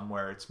there are some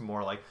where it's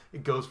more like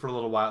it goes for a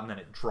little while and then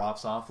it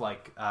drops off.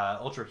 Like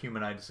Ultra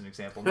Humanite is an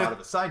example, not of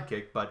a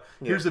sidekick, but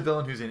here's a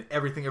villain who's in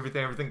everything,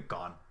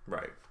 gone.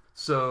 Right.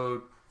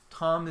 So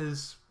Tom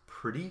is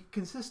pretty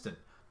consistent,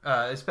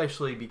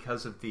 especially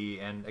because of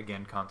and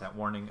again, content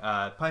warning,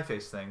 pie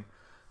face thing.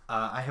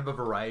 I have a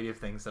variety of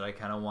things that I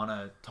kind of want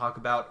to talk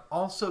about,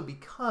 also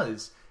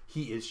because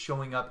he is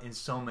showing up in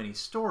so many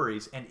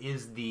stories and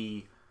is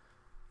the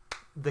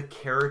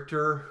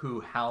character who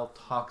Hal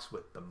talks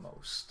with the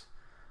most.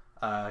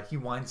 He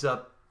winds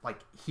up, like,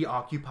 he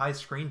occupies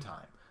screen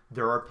time.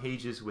 There are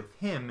pages with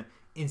him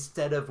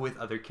instead of with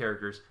other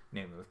characters,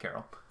 namely with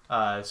Carol.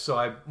 So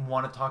I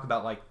want to talk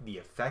about, like, the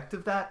effect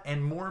of that,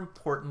 and more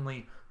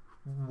importantly,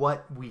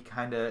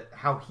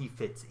 how he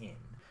fits in.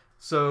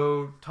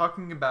 So,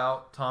 talking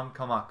about Tom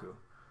Kalmaku.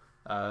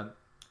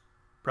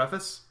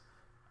 Preface,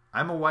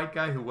 I'm a white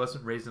guy who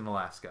wasn't raised in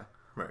Alaska.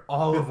 Right.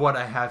 All of what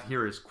I have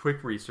here is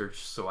quick research,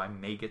 so I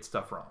may get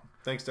stuff wrong.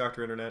 Thanks,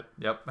 Dr. Internet.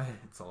 Yep,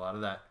 it's a lot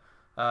of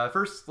that.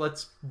 First,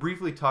 let's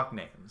briefly talk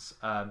names.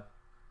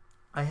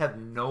 I have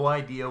no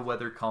idea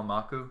whether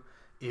Kalmaku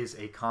is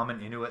a common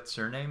Inuit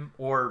surname,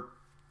 or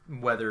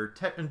whether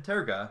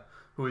Terga,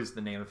 who is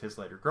the name of his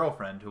later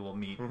girlfriend, who we'll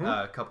meet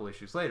a couple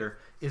issues later,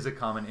 is a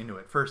common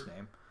Inuit first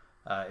name.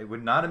 It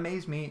would not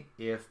amaze me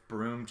if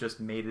Broom just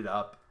made it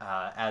up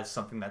as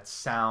something that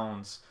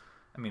sounds...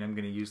 I'm going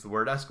to use the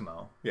word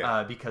Eskimo,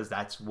 because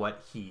that's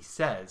what he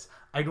says.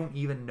 I don't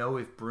even know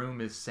if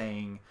Broom is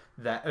saying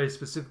that, or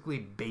specifically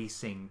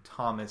basing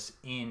Thomas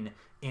in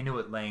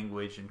Inuit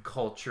language and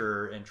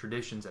culture and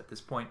traditions at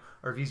this point,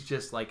 or if he's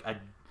just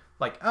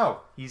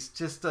he's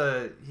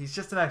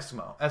just an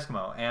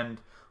Eskimo,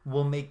 and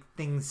will make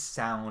things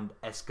sound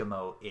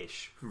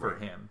Eskimo-ish for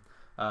him.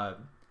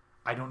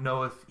 I don't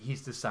know if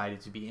he's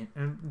decided to be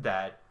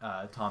that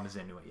Tom is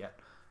Inuit yet.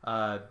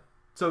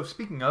 So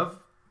speaking of,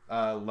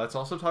 let's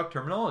also talk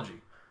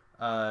terminology.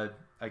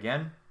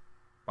 Again,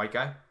 white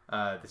guy.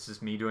 This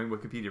is me doing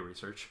Wikipedia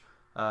research.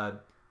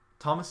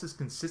 Thomas is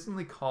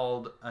consistently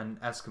called an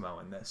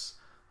Eskimo in this.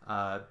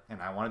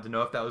 And I wanted to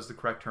know if that was the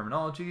correct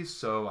terminology,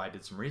 so I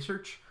did some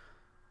research.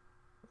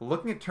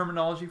 Looking at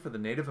terminology for the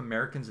Native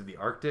Americans of the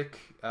Arctic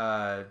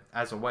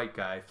as a white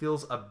guy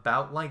feels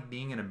about like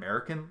being an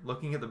American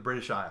looking at the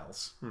British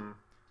Isles.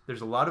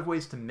 There's a lot of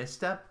ways to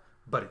misstep,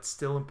 but it's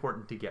still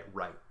important to get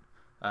right.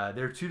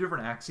 There are two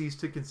different axes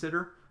to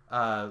consider,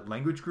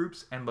 language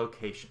groups and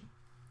location.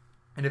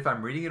 And if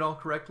I'm reading it all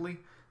correctly,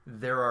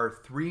 there are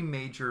three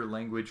major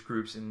language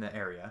groups in the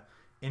area: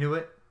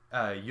 Inuit,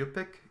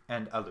 Yupik,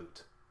 and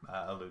Aleut.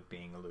 Aleut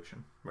being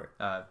Aleutian.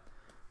 Right.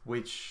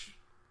 Which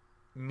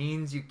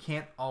means you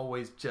can't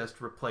always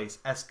just replace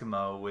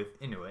Eskimo with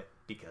Inuit,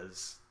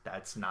 because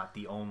that's not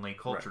the only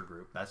culture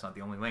group. That's not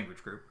the only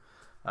language group.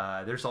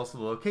 There's also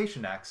the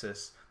location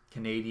axis: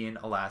 Canadian,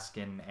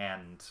 Alaskan,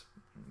 and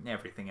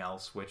everything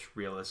else, which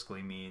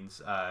realistically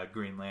means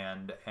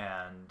Greenland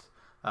and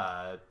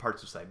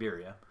parts of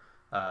Siberia.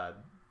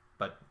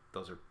 But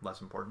those are less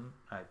important,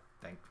 I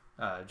think.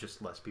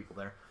 Just less people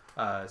there.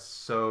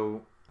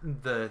 So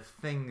the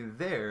thing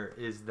there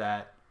is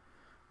that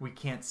we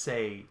can't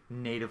say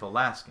Native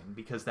Alaskan,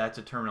 because that's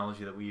a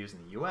terminology that we use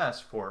in the U.S.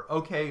 for,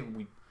 okay,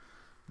 we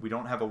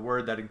don't have a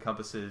word that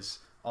encompasses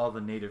all the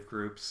native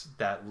groups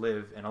that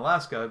live in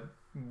Alaska.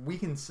 We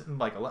can,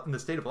 like, in the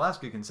state of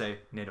Alaska, you can say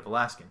Native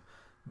Alaskan.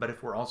 But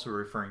if we're also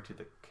referring to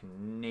the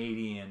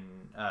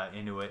Canadian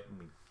Inuit,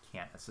 we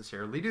can't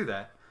necessarily do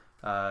that.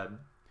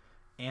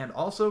 And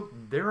also,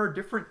 there are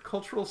different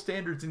cultural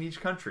standards in each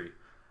country.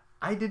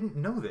 I didn't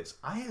know this.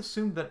 I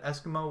assumed that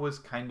Eskimo was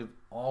kind of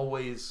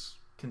always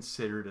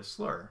considered a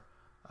slur.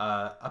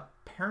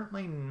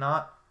 Apparently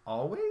not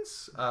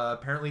always.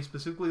 Apparently,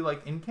 specifically,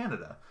 like in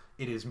Canada,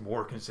 it is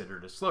more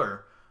considered a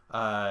slur.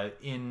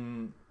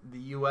 In the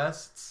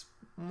U.S., it's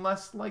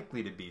less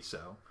likely to be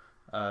so.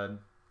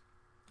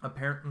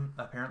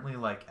 Apparently,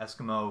 like,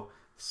 Eskimo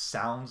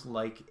sounds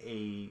like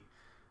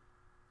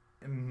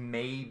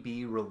may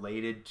be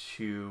related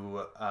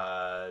to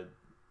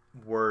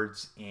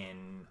words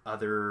in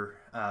other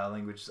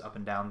languages up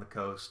and down the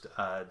coast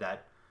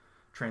that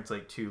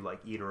translate to, like,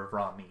 eater of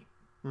raw meat.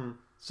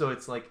 So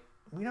it's like,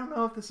 we don't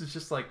know if this is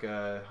just like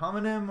a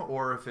homonym,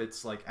 or if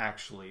it's like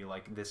actually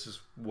like this is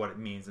what it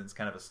means and it's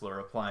kind of a slur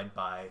applied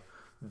by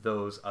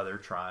those other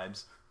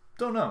tribes.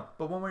 Don't know.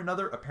 But one way or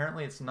another,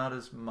 apparently it's not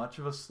as much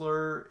of a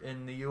slur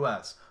in the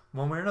U.S.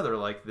 One way or another,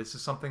 like, this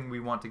is something we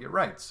want to get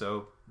right,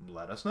 so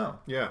let us know.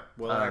 Yeah,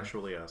 well,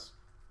 actually, yes.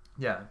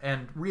 Yeah,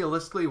 and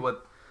realistically,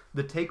 what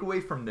the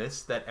takeaway from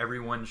this that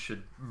everyone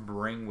should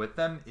bring with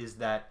them is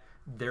that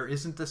there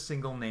isn't a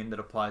single name that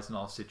applies in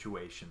all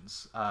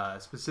situations.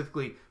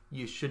 Specifically,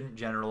 you shouldn't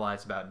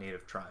generalize about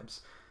native tribes.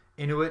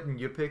 Inuit and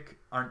Yupik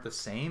aren't the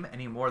same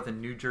any more than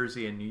New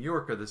Jersey and New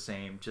York are the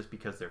same just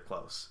because they're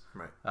close.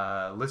 Right.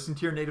 Listen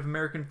to your Native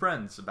American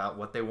friends about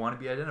what they want to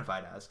be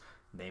identified as.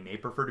 They may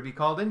prefer to be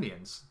called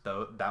Indians,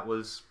 though that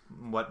was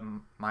what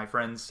my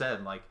friends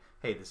said. Like,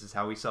 hey, this is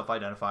how we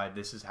self-identify.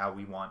 This is how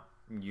we want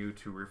you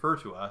to refer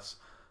to us.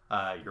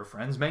 Your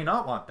friends may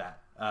not want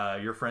that.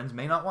 Your friends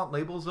may not want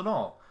labels at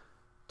all.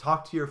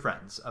 Talk to your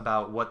friends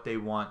about what they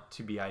want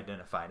to be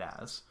identified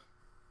as,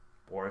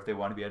 or if they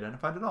want to be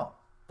identified at all.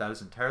 That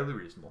is entirely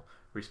reasonable.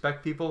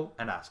 Respect people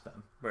and ask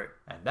them. Right.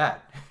 And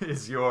that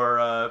is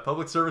your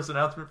public service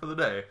announcement for the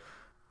day.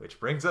 Which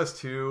brings us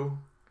to,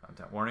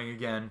 content warning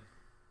again,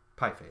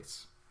 pie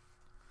face.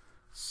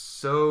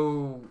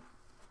 So,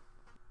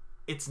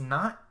 it's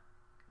not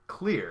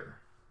clear,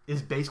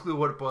 is basically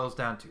what it boils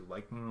down to.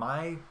 Like,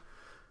 my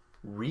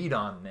read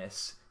on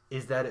this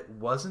is that it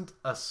wasn't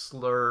a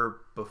slur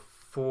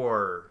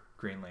before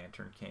Green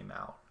Lantern came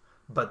out,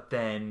 but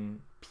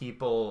then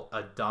people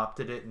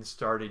adopted it and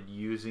started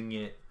using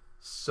it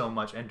so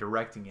much and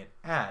directing it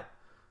at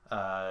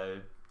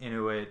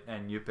Inuit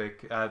and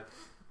Yupik,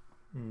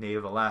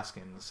 Native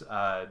Alaskans,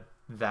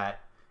 that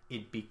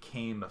it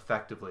became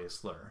effectively a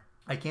slur.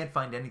 I can't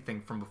find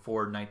anything from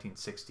before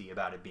 1960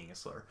 about it being a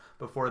slur.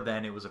 Before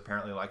then, it was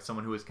apparently like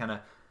someone who was kind of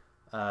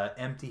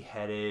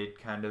empty-headed,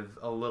 kind of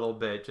a little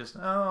bit just,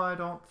 I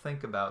don't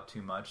think about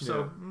too much.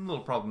 So a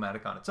little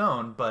problematic on its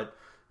own, but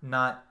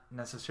not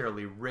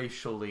necessarily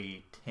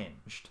racially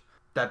tinged.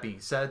 That being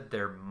said,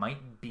 there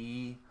might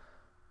be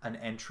an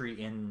entry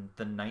in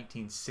the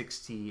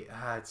 1960,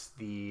 it's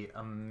the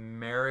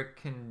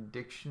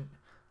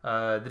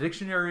the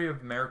Dictionary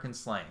of American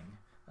Slang.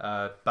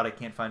 But I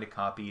can't find a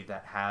copy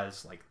that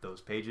has like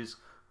those pages.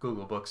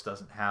 Google Books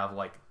doesn't have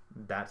like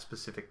that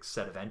specific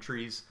set of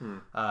entries,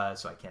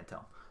 so I can't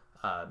tell.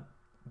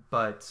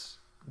 But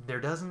there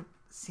doesn't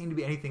seem to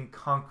be anything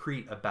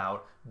concrete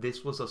about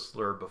this was a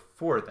slur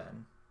before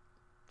then.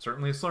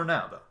 Certainly a slur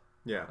now, though.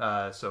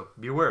 Yeah. So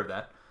be aware of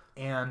that.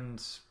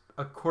 And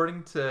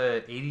according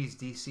to 80s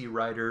DC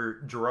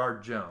writer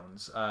Gerard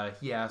Jones,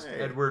 he asked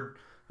editor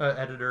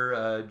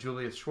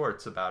Julius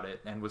Schwartz about it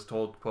and was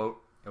told,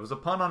 quote, "It was a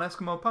pun on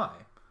Eskimo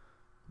pie.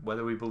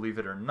 Whether we believe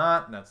it or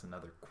not, that's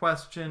another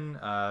question.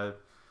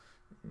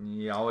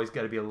 You always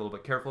got to be a little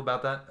bit careful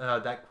about that."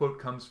 That quote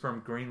comes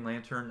from Green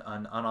Lantern,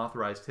 an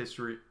unauthorized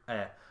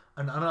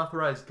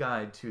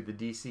guide to the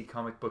DC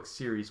comic book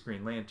series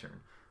Green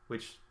Lantern,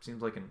 which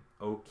seems like an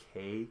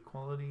okay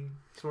quality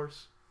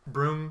source.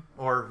 Broom,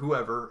 or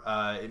whoever,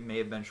 it may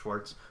have been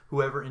Schwartz,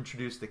 whoever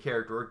introduced the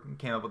character or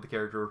came up with the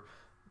character,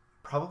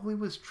 probably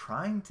was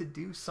trying to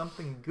do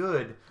something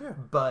good,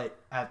 but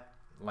at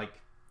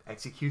like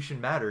execution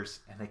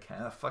matters, and they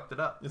kind of fucked it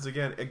up. It's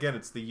again,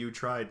 it's the "you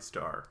tried"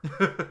 star.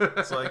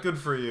 It's like, good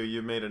for you,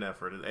 you made an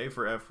effort. A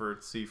for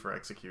effort, C for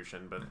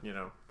execution, but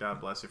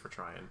God bless you for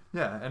trying.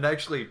 Yeah, and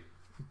actually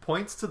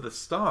points to the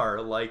star,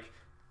 like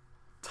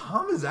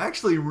Tom is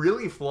actually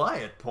really fly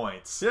at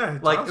points. Yeah,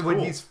 like when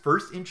cool. he's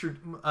first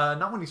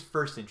not when he's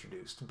first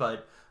introduced,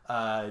 but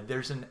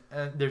there's an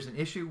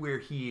issue where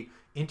he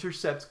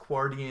intercepts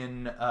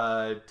Quardian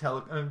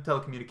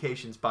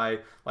telecommunications by,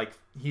 like,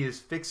 he is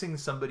fixing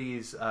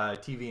somebody's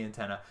TV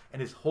antenna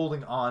and is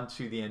holding on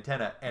to the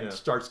antenna and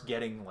starts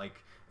getting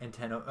like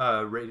antenna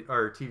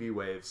or TV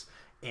waves.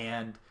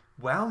 And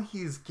while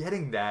he's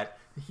getting that,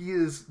 he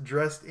is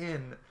dressed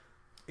in,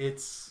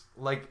 it's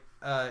like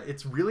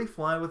it's really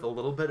fly with a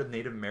little bit of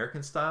Native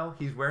American style.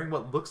 He's wearing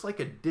what looks like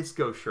a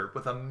disco shirt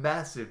with a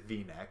massive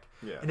V-neck.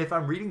 Yeah. And if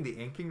I'm reading the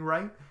inking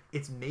right,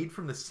 it's made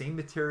from the same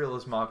material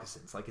as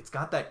moccasins. Like, it's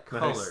got that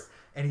color. Nice.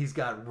 And he's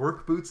got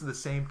work boots of the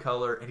same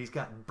color, and he's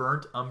got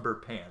burnt umber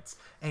pants.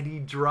 And he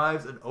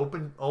drives an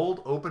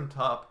old open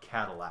top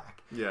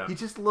Cadillac. Yeah. He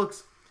just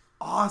looks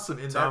awesome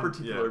in that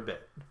particular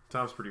bit.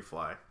 Tom's pretty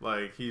fly.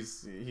 Like,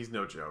 he's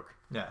no joke.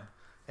 Yeah.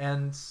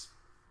 And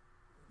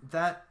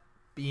that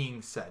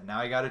being said, now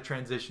I got to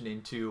transition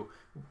into,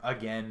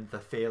 again, the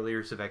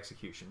failures of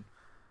execution.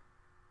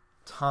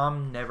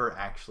 Tom never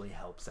actually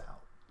helps out.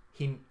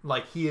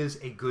 He is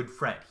a good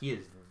friend. He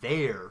is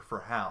there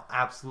for Hal,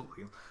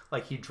 absolutely.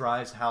 Like, he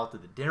drives Hal to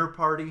the dinner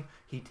party.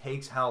 He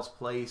takes Hal's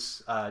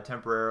place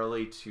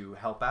temporarily to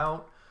help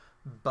out.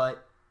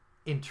 But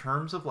in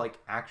terms of like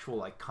actual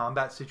like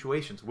combat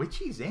situations, which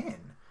he's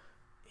in,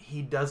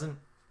 he doesn't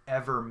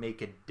ever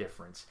make a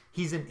difference.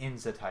 He's an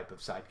Inza type of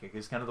sidekick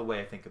is kind of the way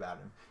I think about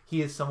him.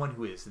 He is someone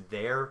who is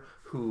there,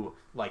 who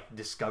like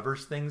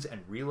discovers things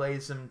and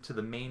relays them to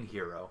the main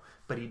hero,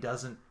 but he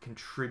doesn't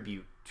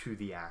contribute to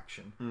the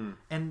action.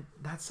 And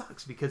that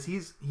sucks because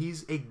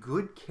he's a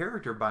good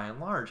character by and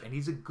large, and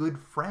he's a good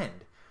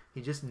friend.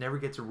 He just never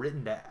gets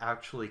written to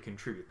actually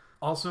contribute.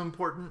 Also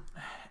important,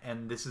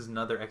 and this is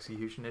another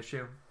execution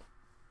issue,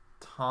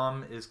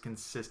 Tom is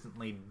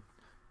consistently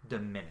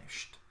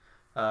diminished.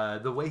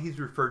 The way he's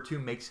referred to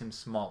makes him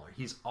smaller.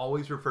 He's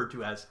always referred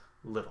to as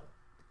little.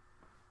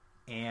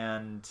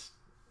 And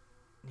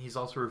he's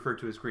also referred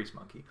to as Grease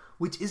Monkey,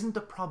 which isn't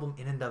a problem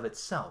in and of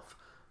itself,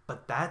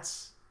 but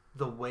that's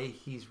the way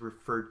he's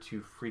referred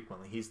to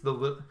frequently.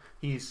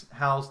 He's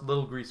Hal's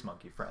little Grease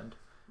Monkey friend.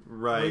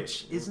 Right.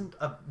 Which isn't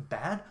a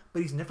bad,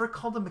 but he's never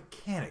called a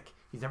mechanic.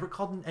 He's never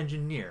called an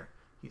engineer.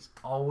 He's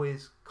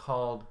always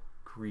called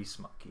Grease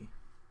Monkey.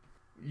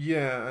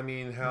 Yeah, I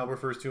mean, Hal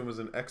refers to him as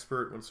an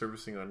expert when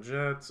servicing on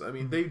jets. I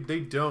mean, they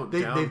don't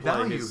They downplay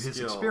value his his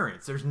skill.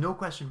 experience. There's no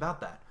question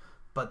about that.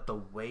 but the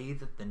way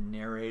that the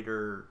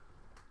narrator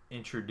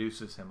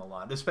introduces him a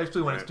lot,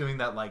 especially when it's doing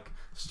that like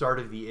start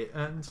of the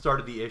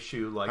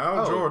issue, like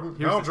Hal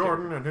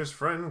Jordan and his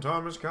friend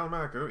Thomas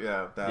Kalmaku.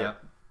 Yeah, that.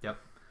 Yep.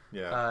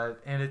 Yeah.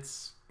 And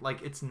it's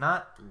like it's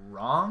not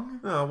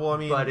wrong. No, well, I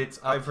mean, but it's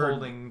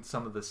upholding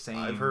some of the same.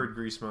 I've heard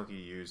Grease Monkey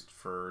used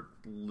for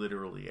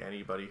literally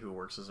anybody who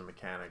works as a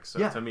mechanic. So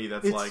to me,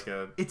 that's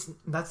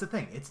that's the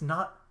thing. It's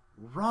not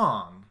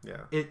wrong.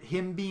 Yeah.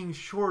 Him being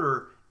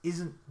shorter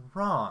isn't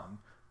wrong,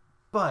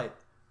 but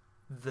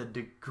the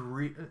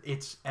degree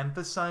it's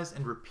emphasized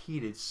and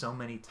repeated so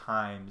many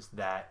times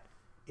that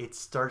it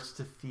starts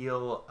to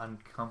feel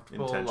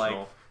uncomfortable.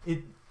 Intentional.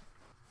 Like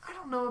I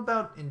don't know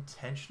about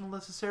intentional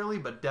necessarily,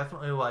 but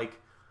definitely like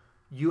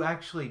you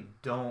actually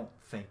don't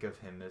think of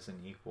him as an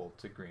equal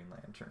to Green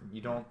Lantern. You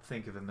don't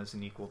think of him as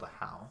an equal to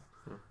Hal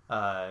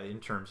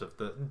in terms of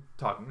the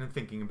talking and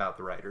thinking about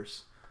the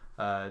writers.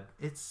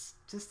 It's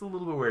just a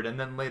little bit weird. And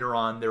then later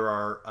on, there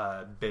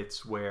are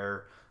bits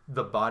where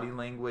the body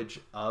language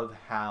of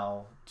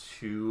Hal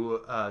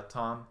to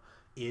Tom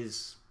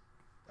is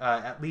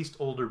at least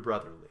older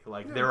brotherly.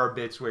 Like there are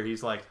bits where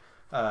he's like,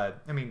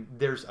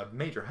 there's a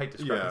major height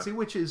discrepancy,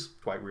 which is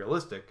quite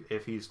realistic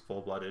if he's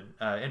full-blooded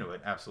Inuit,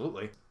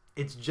 absolutely.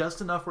 It's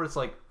just enough where it's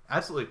like,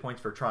 absolutely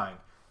points for trying.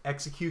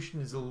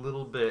 Execution is a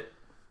little bit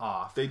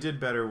off. They did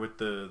better with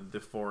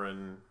the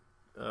foreign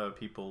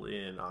people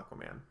in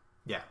Aquaman.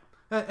 Yeah.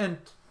 And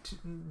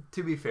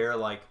to be fair,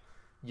 like,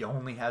 you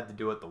only had to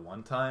do it the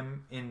one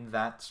time in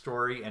that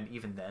story, and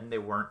even then they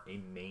weren't a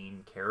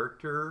main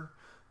character.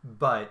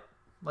 But,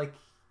 like,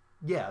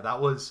 yeah, that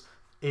was...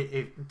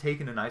 It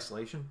taken in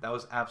isolation, that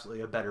was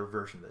absolutely a better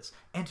version of this.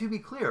 And to be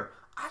clear,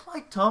 I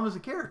like Tom as a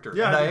character.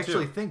 Yeah, and I me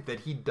actually too. think that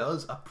he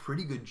does a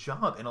pretty good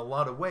job in a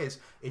lot of ways.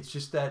 It's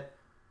just that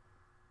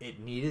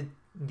the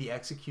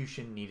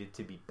execution needed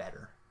to be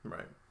better.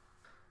 Right.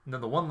 And then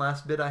the one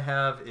last bit I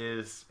have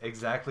is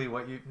exactly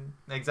what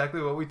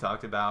we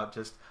talked about.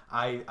 Just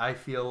I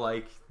feel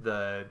like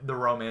the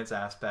romance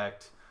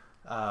aspect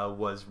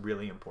was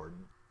really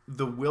important.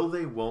 The will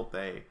they, won't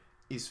they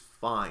is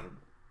fine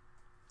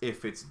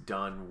if it's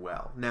done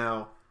well.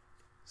 Now,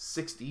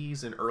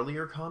 60s and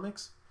earlier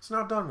comics, it's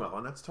not done well,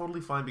 and that's totally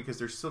fine because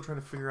they're still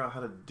trying to figure out how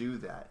to do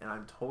that, and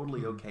I'm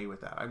totally okay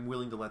with that. I'm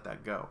willing to let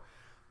that go.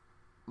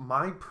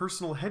 My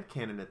personal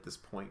headcanon at this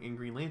point in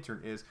Green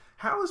Lantern is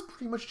Hal has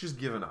pretty much just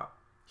given up.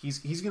 He's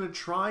going to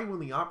try when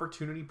the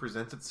opportunity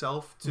presents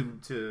itself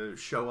to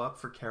show up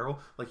for Carol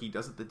like he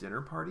does at the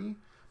dinner party,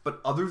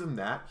 but other than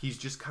that, he's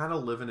just kind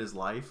of living his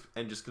life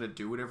and just going to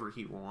do whatever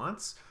he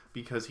wants.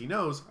 Because he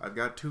knows, I've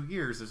got 2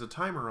 years, there's a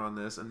timer on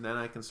this, and then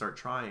I can start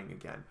trying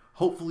again.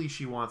 Hopefully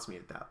she wants me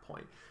at that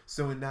point.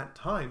 So in that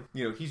time,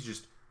 he's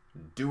just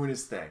doing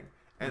his thing.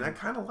 And I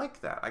kind of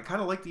like that. I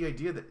kind of like the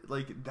idea that,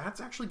 like, that's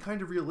actually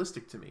kind of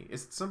realistic to me.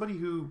 It's somebody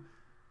who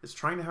is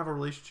trying to have a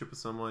relationship with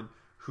someone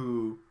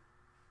who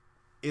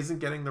isn't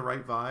getting the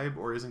right vibe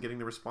or isn't getting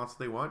the response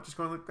that they want, just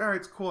going like, all right,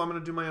 it's cool, I'm going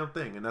to do my own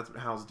thing. And that's what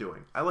Hal's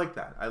doing. I like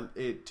that.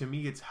 To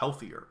me, it's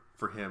healthier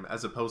for him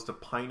as opposed to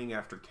pining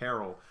after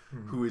Carol,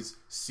 who is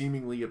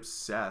seemingly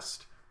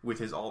obsessed with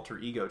his alter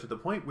ego to the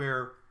point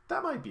where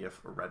that might be a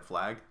red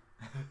flag.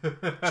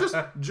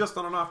 just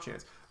on an off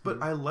chance.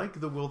 But I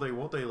like the will they,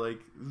 won't they. Like,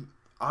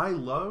 I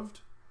loved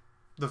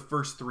the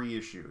first 3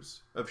 issues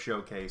of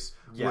Showcase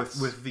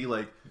with the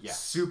like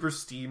super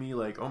steamy,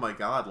 like, oh my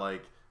god,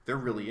 like they're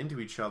really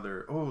into each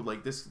other. Oh,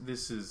 like this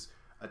is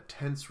a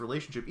tense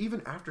relationship.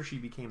 Even after she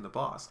became the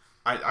boss,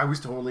 I was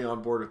totally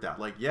on board with that.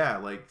 Like, yeah,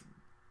 like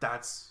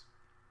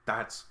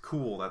that's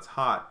cool, that's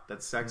hot,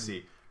 that's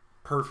sexy,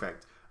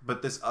 perfect.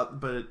 But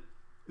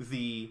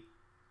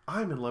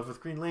I'm in love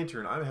with Green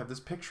Lantern. I have this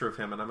picture of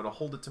him, and I'm going to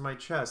hold it to my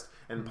chest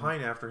and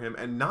pine after him,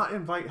 and not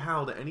invite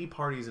Hal to any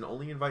parties, and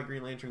only invite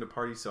Green Lantern to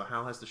parties, so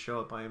Hal has to show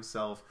up by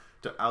himself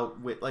to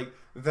outwit. Like,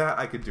 that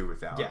I could do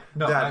without. Yeah,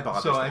 no, that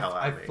bothers the hell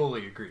out of me. I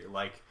fully agree.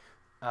 Like,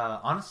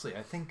 honestly,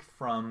 I think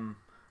from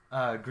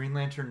Green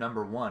Lantern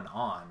 #1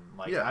 on,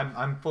 like,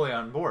 I'm fully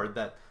on board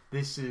that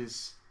this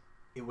is...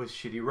 It was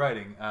shitty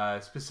writing.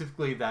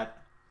 Specifically that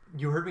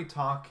you heard me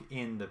talk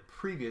in the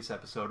previous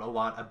episode a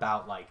lot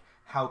about like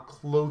how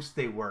close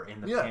they were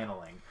in the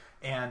paneling.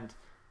 And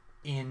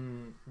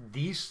in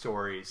these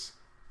stories,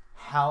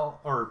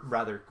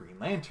 Green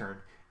Lantern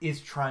is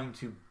trying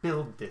to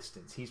build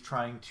distance. He's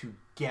trying to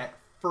get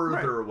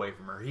further away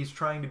from her. He's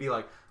trying to be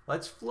like,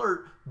 let's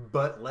flirt,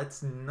 but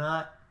let's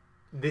not...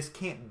 This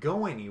can't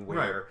go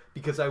anywhere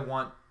because I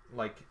want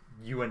like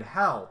you and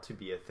Hal to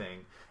be a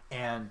thing.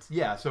 And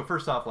yeah, so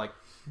first off, like,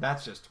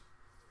 that's just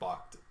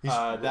fucked.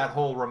 That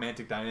whole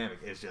romantic dynamic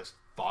is just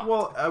fucked.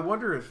 Well, I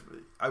wonder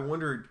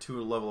to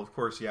a level, of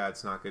course,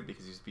 it's not good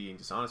because he's being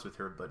dishonest with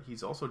her, but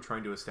he's also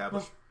trying to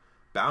establish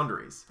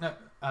boundaries.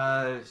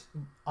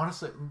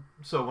 Honestly,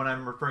 so when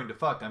I'm referring to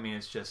fucked, I mean,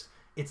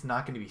 it's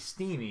not going to be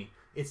steamy.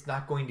 It's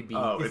not going to be,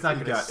 it's not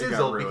going to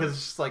sizzle because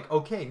it's just like,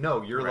 okay,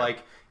 no, you're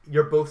like,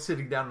 you're both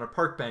sitting down on a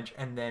park bench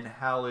and then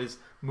Hal is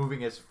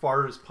moving as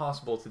far as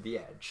possible to the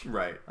edge.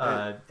 Right.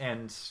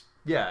 And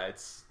yeah,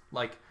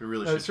 Like, We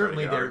really should try to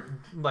certainly get there,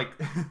 like,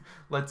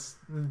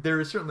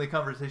 there is certainly a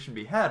conversation to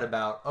be had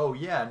about, oh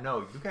yeah, no,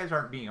 you guys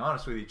aren't being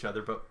honest with each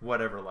other, but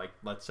whatever, like,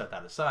 let's set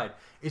that aside.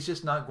 It's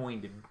just not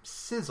going to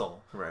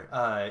sizzle,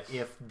 Right.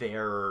 if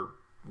they're,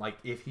 like,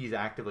 if he's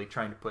actively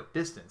trying to put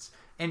distance.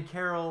 And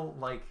Carol,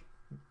 like,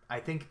 I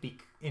think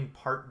in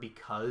part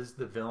because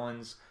the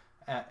villains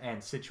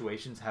and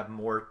situations have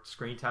more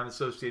screen time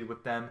associated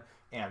with them,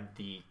 and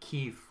the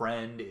key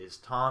friend is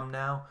Tom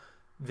now,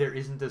 there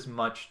isn't as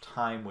much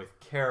time with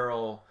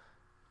Carol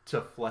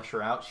to flesh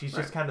her out. She's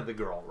just kind of the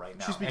girl right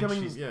now. She's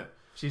becoming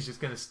she's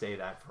just gonna stay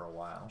that for a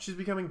while. She's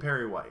becoming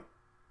Perry White.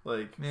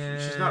 Like,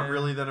 she's not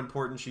really that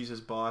important. She's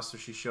his boss, so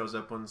she shows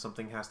up when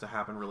something has to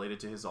happen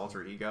related to his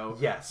alter ego.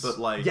 Yes, but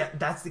like, yeah,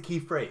 that's the key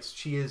phrase.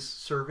 She is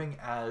serving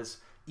as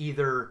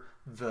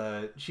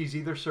she's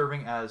either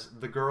serving as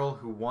the girl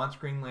who wants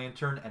Green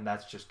Lantern, and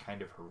that's just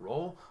kind of her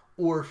role,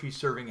 or she's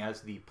serving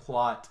as the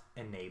plot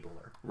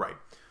enabler. Right.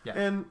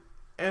 Yeah.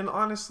 And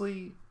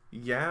honestly,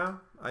 yeah,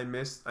 I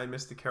miss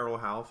the Carol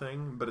Hal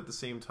thing, but at the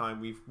same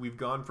time, we've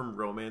gone from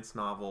romance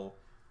novel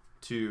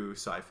to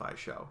sci-fi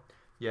show.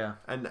 Yeah.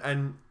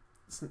 And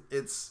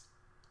it's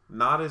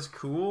not as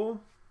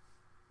cool.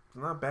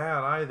 It's not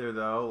bad either,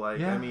 though. Like,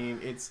 yeah. I mean,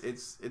 it's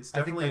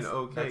definitely an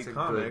okay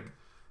comic. Good...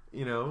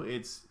 You know,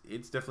 it's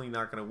definitely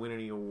not going to win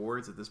any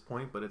awards at this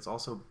point, but it's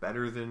also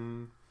better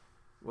than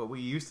what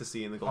we used to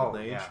see in the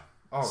Golden Age. Yeah.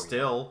 Oh,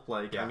 Still, yeah.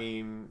 like, I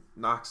mean,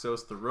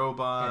 Noxos the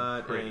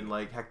robot and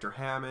like Hector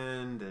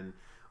Hammond and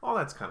all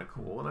that's kind of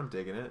cool, and I'm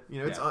digging it.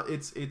 You know,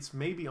 it's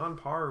maybe on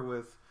par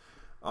with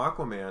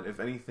Aquaman. If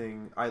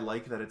anything, I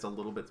like that it's a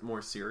little bit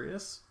more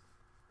serious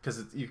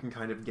because you can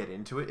kind of get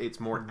into it. It's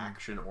more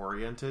action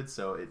oriented,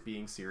 so it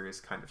being serious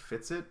kind of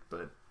fits it.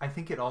 But I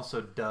think it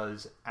also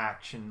does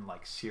action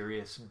like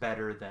serious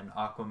better than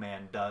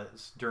Aquaman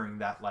does during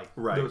that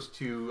those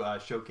two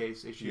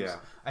showcase issues. Yeah.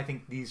 I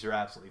think these are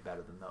absolutely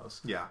better than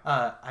those. Yeah.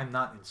 I'm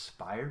not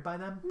inspired by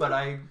them, but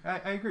I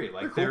agree.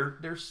 Like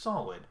they're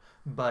solid,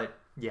 but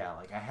yeah,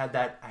 like I had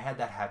that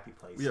happy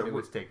place. Yeah, it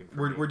was taken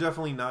from me. We're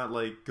definitely not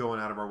like going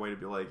out of our way to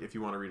be like, if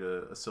you want to read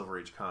a Silver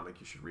Age comic,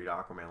 you should read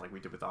Aquaman like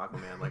we did with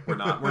Aquaman. Like we're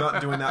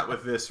not doing that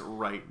with this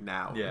right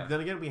now. Yeah.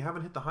 Then again, we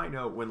haven't hit the high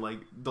note when like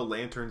the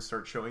lanterns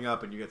start showing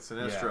up and you get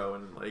Sinestro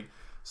and like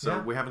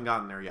we haven't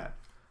gotten there yet,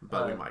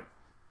 but we might.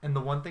 And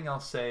the one thing I'll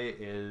say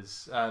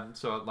is,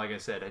 so like I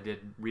said, I did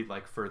read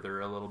like further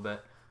a little bit.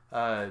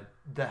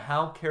 The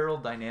Hal Carol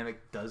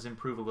dynamic does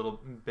improve a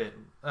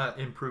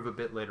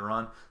bit later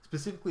on.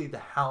 Specifically, the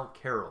Hal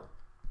Carol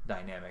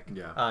dynamic,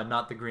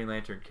 not the Green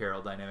Lantern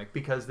Carol dynamic,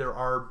 because there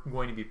are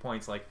going to be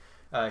points like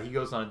he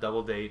goes on a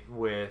double date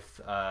with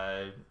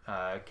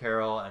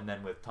Carol and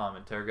then with Tom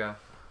and Terga.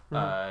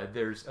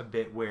 There's a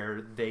bit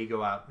where they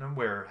go out,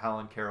 where Hal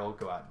and Carol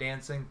go out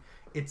dancing.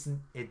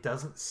 It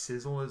doesn't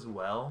sizzle as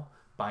well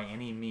by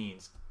any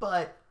means,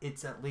 but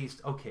it's at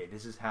least okay.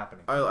 This is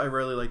happening. I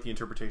really like the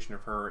interpretation of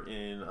her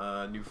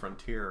in New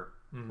Frontier,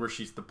 where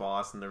she's the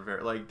boss, and they're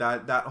very like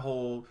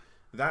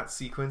that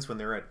sequence when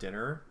they're at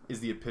dinner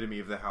is the epitome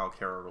of the Hal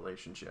Carol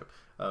relationship,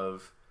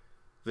 of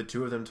the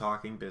two of them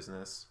talking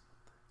business,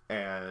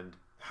 and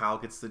Hal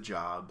gets the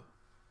job,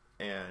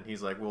 and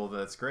he's like, "Well,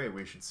 that's great.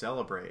 We should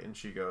celebrate." And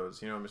she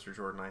goes, "You know, Mr.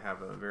 Jordan, I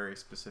have a very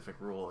specific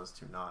rule as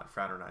to not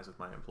fraternize with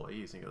my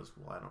employees." And he goes,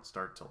 "Well, I don't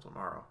start till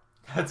tomorrow."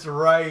 That's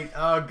right.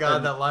 Oh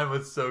god, that line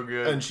was so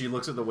good. And she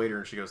looks at the waiter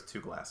and she goes,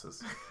 2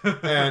 glasses.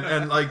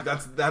 and like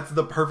that's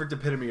the perfect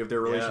epitome of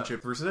their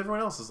relationship versus everyone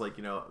else is like,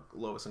 you know,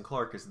 Lois and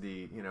Clark is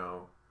the, you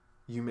know,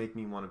 you make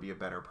me want to be a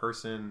better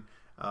person.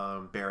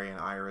 Barry and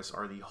Iris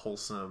are the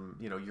wholesome,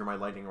 you know, you're my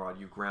lightning rod,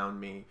 you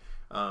ground me.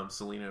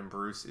 Selena and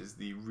Bruce is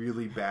the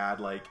really bad,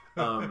 like,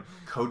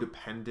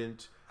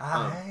 codependent.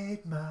 I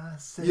hate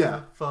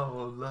myself for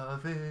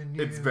loving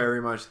you. It's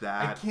very much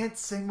that. I can't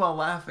sing while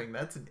laughing.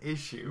 That's an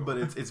issue. But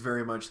it's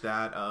very much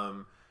that.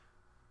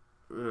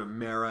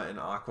 Mara and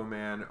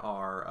Aquaman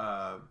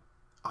are,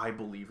 I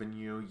believe in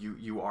you.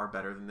 You are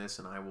better than this,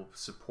 and I will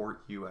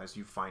support you as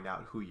you find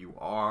out who you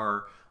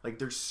are. Like,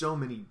 there's so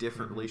many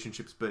different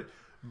relationships,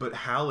 but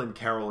Hal and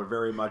Carol are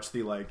very much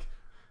the, like,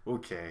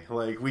 okay,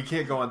 like, we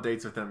can't go on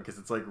dates with them because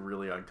it's, like,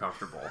 really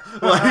uncomfortable.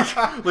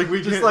 Like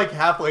we just, like,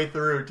 halfway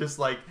through, just,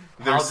 like,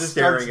 they're Hal just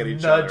staring starts at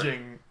each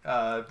nudging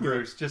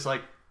Bruce, just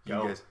like,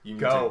 go.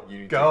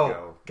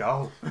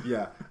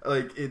 Yeah,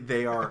 like,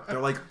 they're,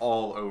 like,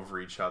 all over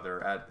each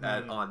other at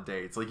on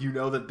dates. Like, you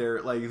know that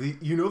they're, like,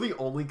 the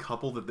only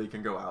couple that they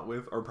can go out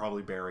with are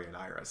probably Barry and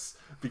Iris.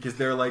 Because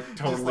they're, like,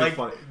 totally like,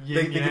 funny.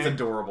 They think it's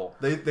adorable.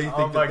 They think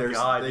oh my that they're...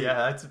 god,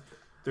 that's...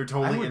 They're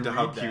totally into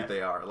how cute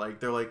they are. Like,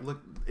 they're like,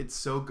 look, it's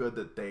so good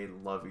that they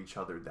love each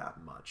other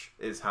that much,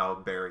 is how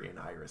Barry and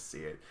Iris see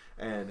it.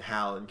 And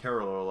Hal and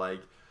Carol are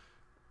like,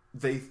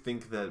 they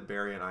think that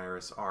Barry and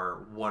Iris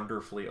are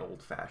wonderfully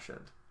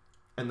old-fashioned.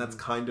 And that's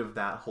kind of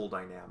that whole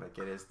dynamic.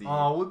 It is the...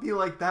 Oh, it would be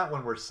like that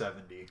when we're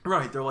 70.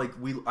 Right, they're like,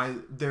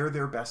 they're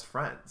their best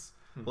friends.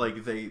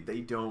 Like, they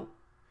don't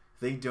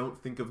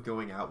think of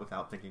going out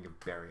without thinking of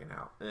Barry and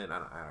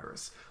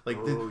Iris.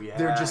 Like,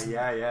 they're just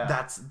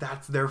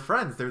that's their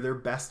friends. They're their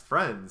best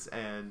friends,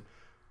 and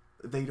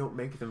they don't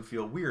make them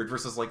feel weird.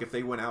 Versus like if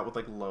they went out with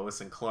like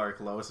Lois and Clark,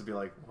 Lois would be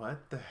like,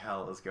 "What the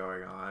hell is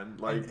going on?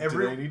 Like, do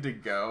they need to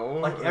go?"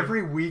 Like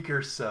every week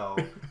or so,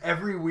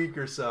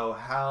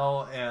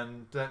 Hal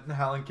and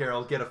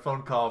Carol get a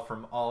phone call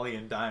from Ollie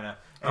and Dinah,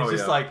 and it's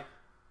just like,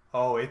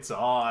 "Oh, it's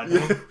on."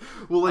 Yeah.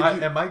 Well,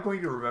 like, am I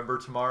going to remember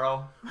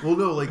tomorrow? Well,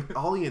 no, like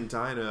Ollie and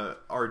Dinah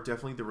are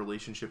definitely the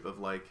relationship of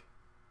like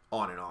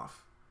on and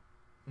off.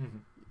 Mm-hmm.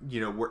 You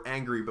know, we're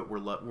angry, but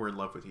we're in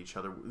love with each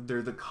other.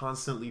 They're the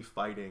constantly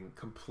fighting,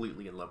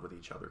 completely in love with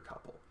each other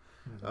couple.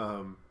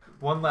 Mm-hmm.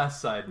 One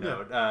last side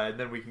note, and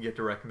then we can get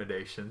to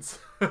recommendations.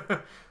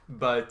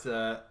 But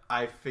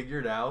I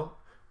figured out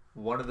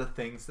one of the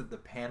things that the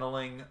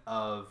paneling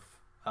of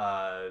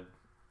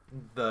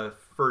the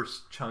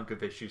first chunk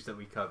of issues that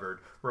we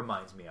covered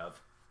reminds me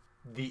of.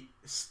 The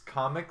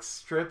comic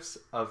strips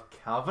of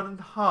Calvin and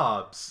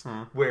Hobbes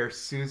where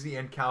Susie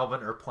and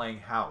Calvin are playing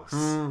house.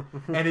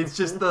 And it's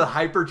just the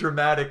hyper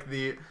dramatic,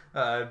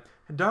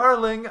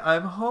 darling,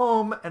 I'm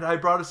home and I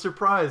brought a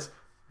surprise.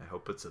 I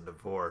hope it's a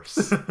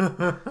divorce.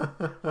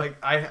 Like,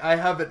 I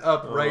have it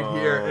up right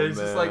here, and it's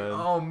just like,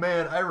 oh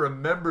man, I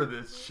remember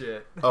this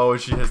shit. Oh,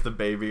 she has the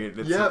baby, and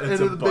it's a bunny,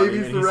 the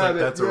baby's and the he's rabbit. like,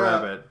 that's a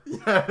rabbit.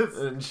 Yes.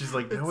 And she's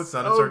like, no, it's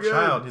not, so it's our good.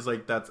 child. He's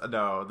like,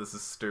 no, this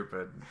is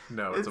stupid.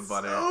 No, it's a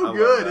bunny. So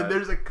good, and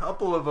there's a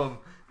couple of them,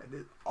 and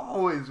it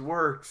always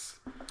works.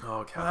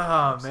 Oh,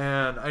 Calvin.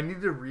 Man, I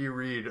need to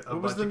reread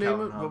What was the name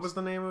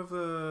of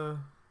the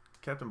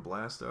Captain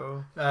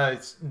Blasto?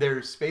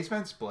 There's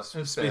Spaceman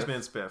Spiff.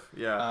 Spaceman Spiff,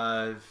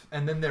 yeah.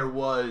 And then there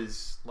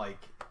was like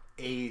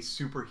a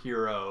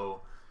superhero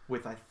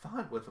with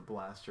a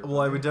blaster. Well,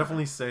 I would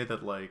definitely say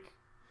that like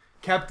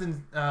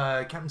Captain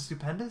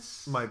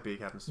Stupendous might be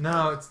Captain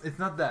Stupendous. No, it's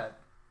not that.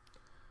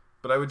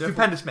 But I would definitely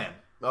Stupendous Man.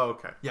 Oh,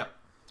 okay. Yep.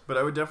 But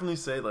I would definitely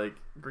say like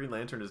Green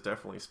Lantern is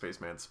definitely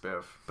Spaceman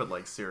Spiff, but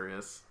like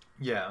serious.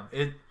 Yeah,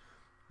 it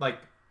like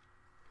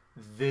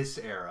this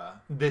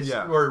era,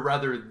 Yeah. or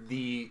rather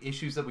the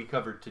issues that we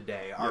covered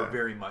today are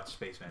very much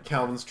Spaceman.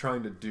 Calvin's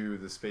trying to do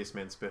the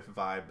Spaceman Spiff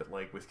vibe, but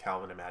like with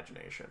Calvin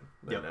imagination.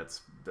 And Yep.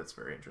 that's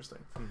very interesting.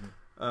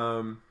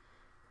 Mm-hmm.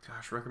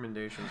 Gosh,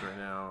 recommendations right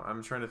now.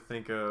 I'm trying to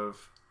think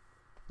of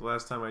the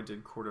last time I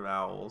did Court of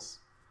Owls.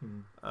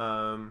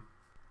 Mm-hmm.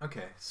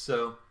 Okay,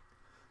 so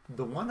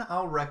the one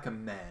I'll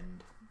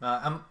recommend,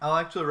 I'll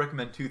actually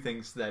recommend two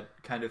things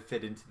that kind of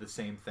fit into the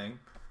same thing.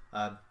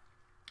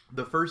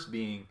 The first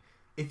being,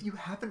 if you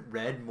haven't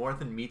read More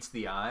Than Meets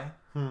the Eye,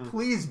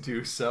 please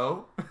do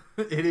so.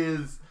 It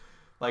is,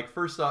 like,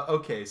 first off,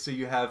 okay, so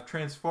you have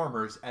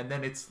Transformers, and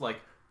then it's, like,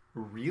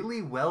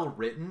 really well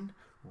written,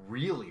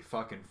 really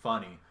fucking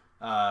funny.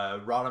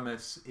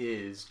 Rodimus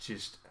is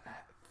just,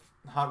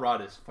 Hot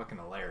Rod is fucking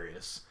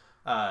hilarious.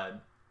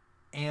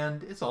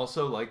 And it's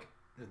also, like,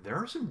 there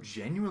are some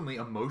genuinely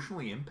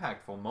emotionally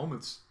impactful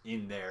moments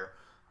in there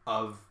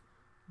of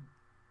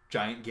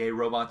giant gay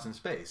robots in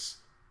space.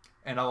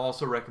 And I'll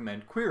also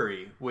recommend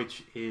Query,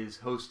 which is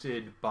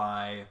hosted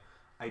by,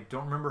 I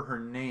don't remember her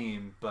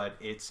name, but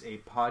it's a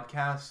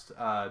podcast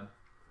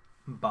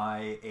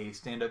by a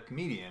stand-up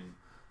comedian,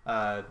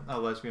 a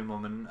lesbian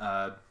woman,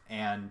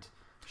 and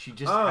she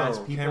just has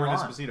people Cameron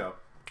on. Esposito.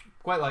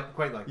 Quite like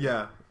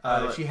Yeah.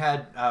 she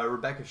had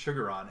Rebecca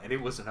Sugar on, and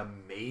it was an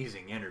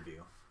amazing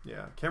interview.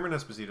 Yeah, Cameron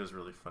Esposito is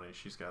really funny.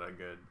 She's got a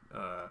good.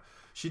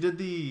 She did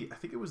I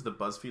think it was the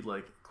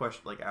BuzzFeed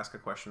question, ask a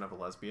question of a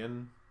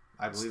lesbian.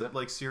 I believe it.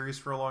 Like series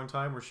for a long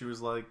time, where she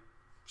was like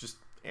just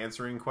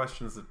answering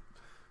questions that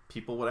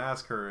people would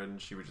ask her,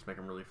 and she would just make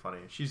them really funny.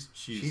 She's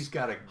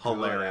got a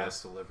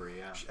hilarious delivery.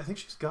 Yeah, I think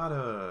she's got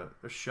a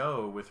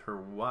show with her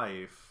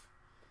wife,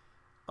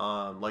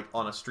 like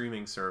on a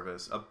streaming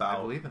service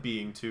about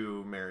being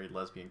two married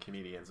lesbian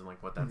comedians and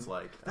like what that's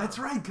like. That's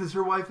right, because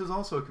her wife is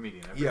also a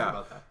comedian. I forgot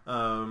about that.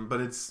 But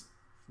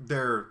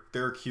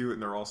they're cute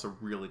and they're also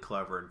really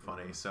clever and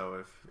funny. So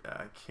if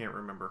I can't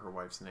remember her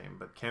wife's name,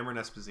 but Cameron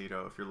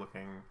Esposito, if you're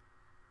looking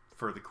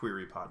for the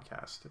Query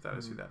podcast, if that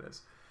is who that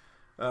is.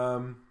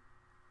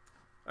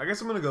 I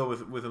guess I'm gonna go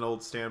with an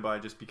old standby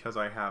just because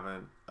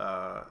I'm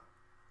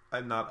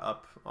not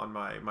up on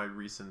my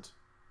recent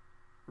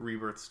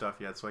Rebirth stuff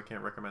yet, so I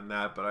can't recommend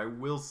that. But I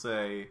will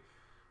say,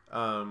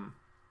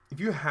 if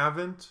you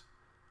haven't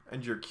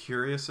and you're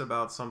curious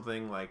about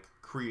something like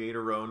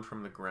creator owned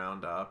from the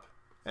ground up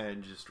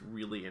and just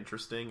really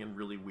interesting and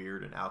really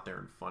weird and out there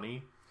and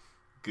funny,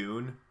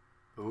 Goon.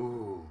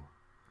 Ooh.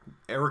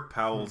 Eric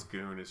Powell's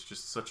Goon is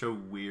just such a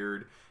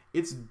weird...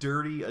 It's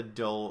dirty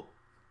adult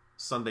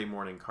Sunday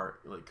morning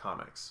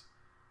comics.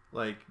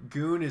 Like,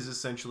 Goon is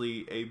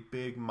essentially a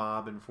big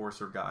mob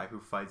enforcer guy who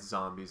fights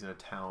zombies in a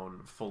town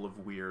full of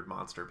weird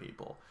monster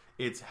people.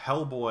 It's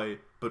Hellboy,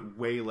 but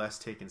way less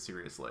taken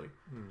seriously.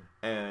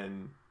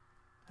 And...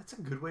 That's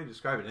a good way to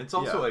describe it. It's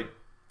also a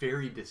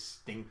very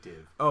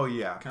distinctive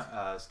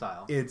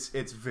style.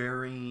 It's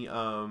very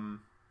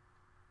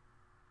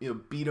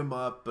beat 'em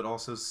up, but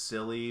also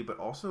silly, but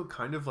also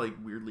kind of like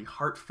weirdly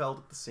heartfelt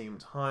at the same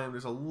time.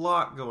 There's a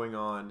lot going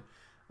on.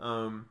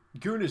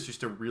 Goon is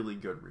just a really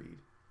good read.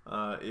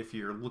 If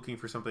you're looking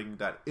for something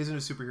that isn't a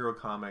superhero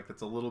comic,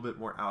 that's a little bit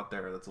more out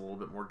there, that's a little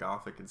bit more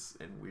gothic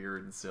and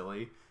weird and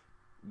silly,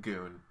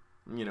 Goon.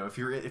 You know, if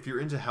you're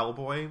into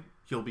Hellboy,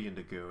 you'll be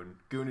into Goon.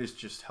 Goon is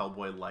just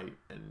Hellboy light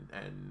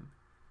and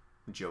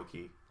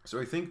jokey. So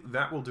I think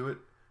that will do it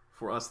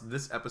for us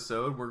this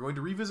episode. We're going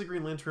to revisit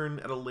Green Lantern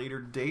at a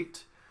later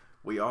date.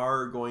 We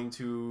are going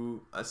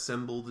to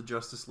assemble the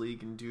Justice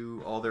League and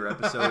do all their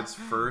episodes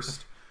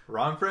first.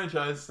 Wrong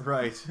franchise.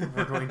 Right.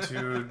 We're going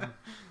to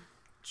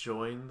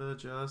join the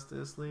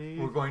Justice League.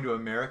 We're going to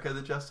America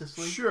the Justice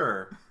League?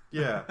 Sure.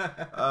 Yeah.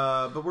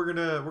 But we're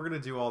gonna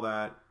do all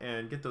that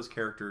and get those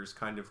characters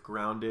kind of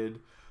grounded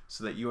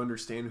so that you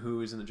understand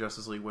who is in the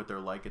Justice League, what they're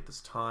like at this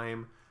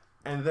time.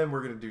 And then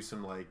we're gonna do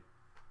some like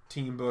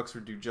team books or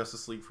do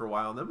Justice League for a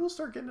while, and then we'll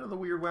start getting into the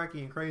weird,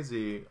 wacky, and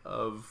crazy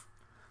of...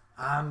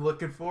 I'm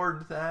looking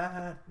forward to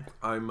that.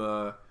 I'm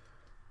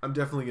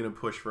definitely gonna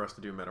push for us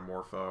to do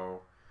Metamorpho,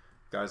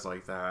 guys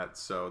like that.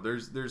 So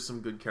there's some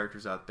good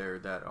characters out there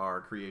that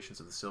are creations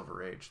of the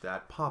Silver Age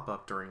that pop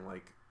up during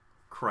like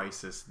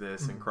Crisis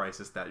this and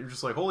Crisis that. You're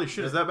just like, holy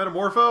shit, is that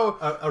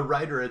Metamorpho? A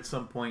writer at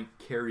some point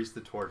carries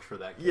the torch for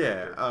that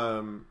character.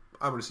 Yeah.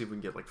 I'm gonna see if we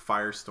can get like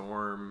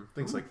Firestorm,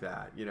 things like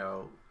that. You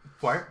know,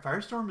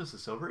 Firestorm is a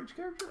Silver Age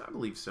character? I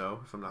believe so,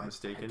 if I'm not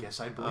mistaken. I guess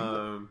I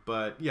believe it.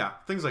 But yeah,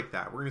 things like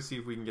that. We're gonna see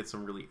if we can get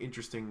some really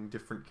interesting,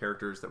 different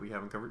characters that we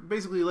haven't covered.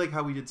 Basically, like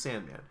how we did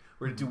Sandman.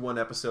 We're gonna do one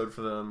episode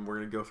for them. We're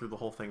gonna go through the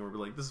whole thing. We're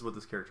like, this is what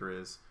this character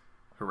is.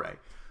 Hooray!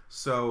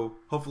 So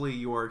hopefully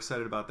you are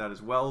excited about that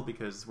as well,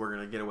 because we're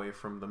gonna get away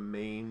from the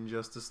main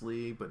Justice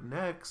League. But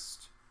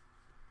next,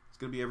 it's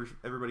gonna be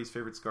everybody's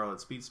favorite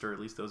Scarlet Speedster. At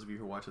least those of you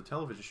who watch the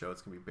television show,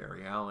 it's gonna be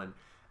Barry Allen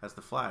as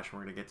the Flash.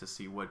 We're gonna get to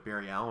see what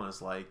Barry Allen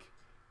is like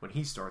when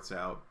he starts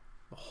out,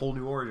 a whole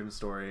new origin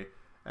story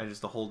and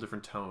just a whole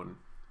different tone.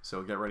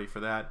 So get ready for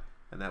that.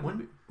 And that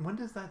when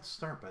does that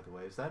start, by the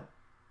way? Is that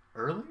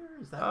earlier?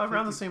 Is that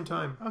around the same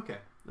time? Okay,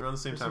 around the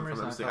same time. If I'm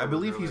not mistaken. I I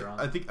believe he's.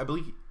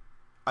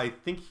 I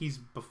think he's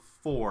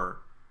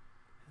before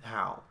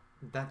Hal.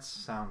 That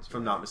sounds. If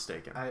I'm not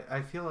mistaken.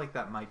 I feel like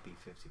that might be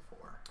 54.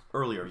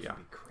 Earlier, which yeah. would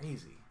be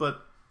crazy.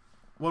 But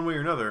one way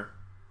or another,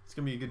 it's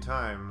gonna be good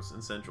times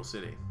in Central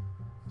City.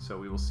 So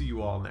we will see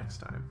you all next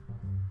time.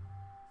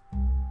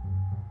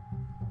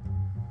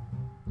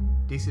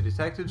 DC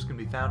Detectives can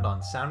be found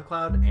on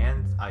SoundCloud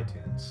and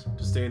iTunes.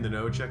 To stay in the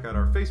know, check out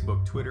our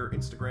Facebook, Twitter,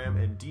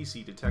 Instagram, and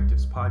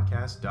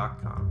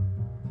DCDetectivespodcast.com.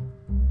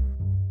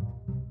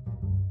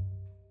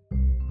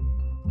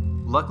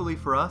 Luckily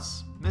for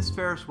us, Miss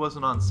Ferris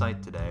wasn't on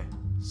site today.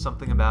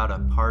 Something about a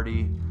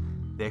party.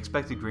 They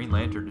expected Green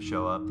Lantern to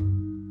show up.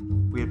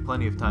 We had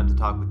plenty of time to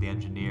talk with the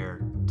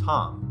engineer,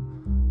 Tom.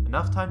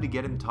 Enough time to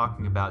get him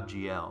talking about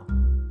GL.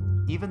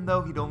 Even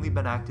though he'd only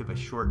been active a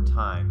short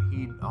time,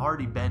 he'd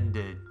already been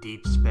to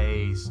deep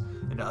space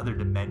and to other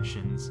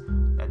dimensions.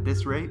 At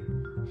this rate,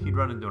 he'd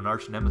run into an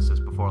arch nemesis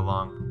before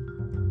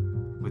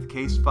long. With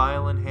case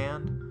file in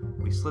hand,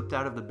 we slipped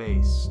out of the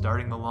base,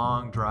 starting the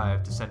long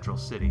drive to Central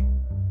City.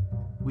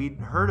 We'd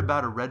heard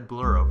about a red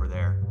blur over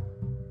there,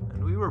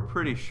 and we were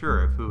pretty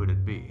sure of who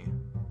it'd be.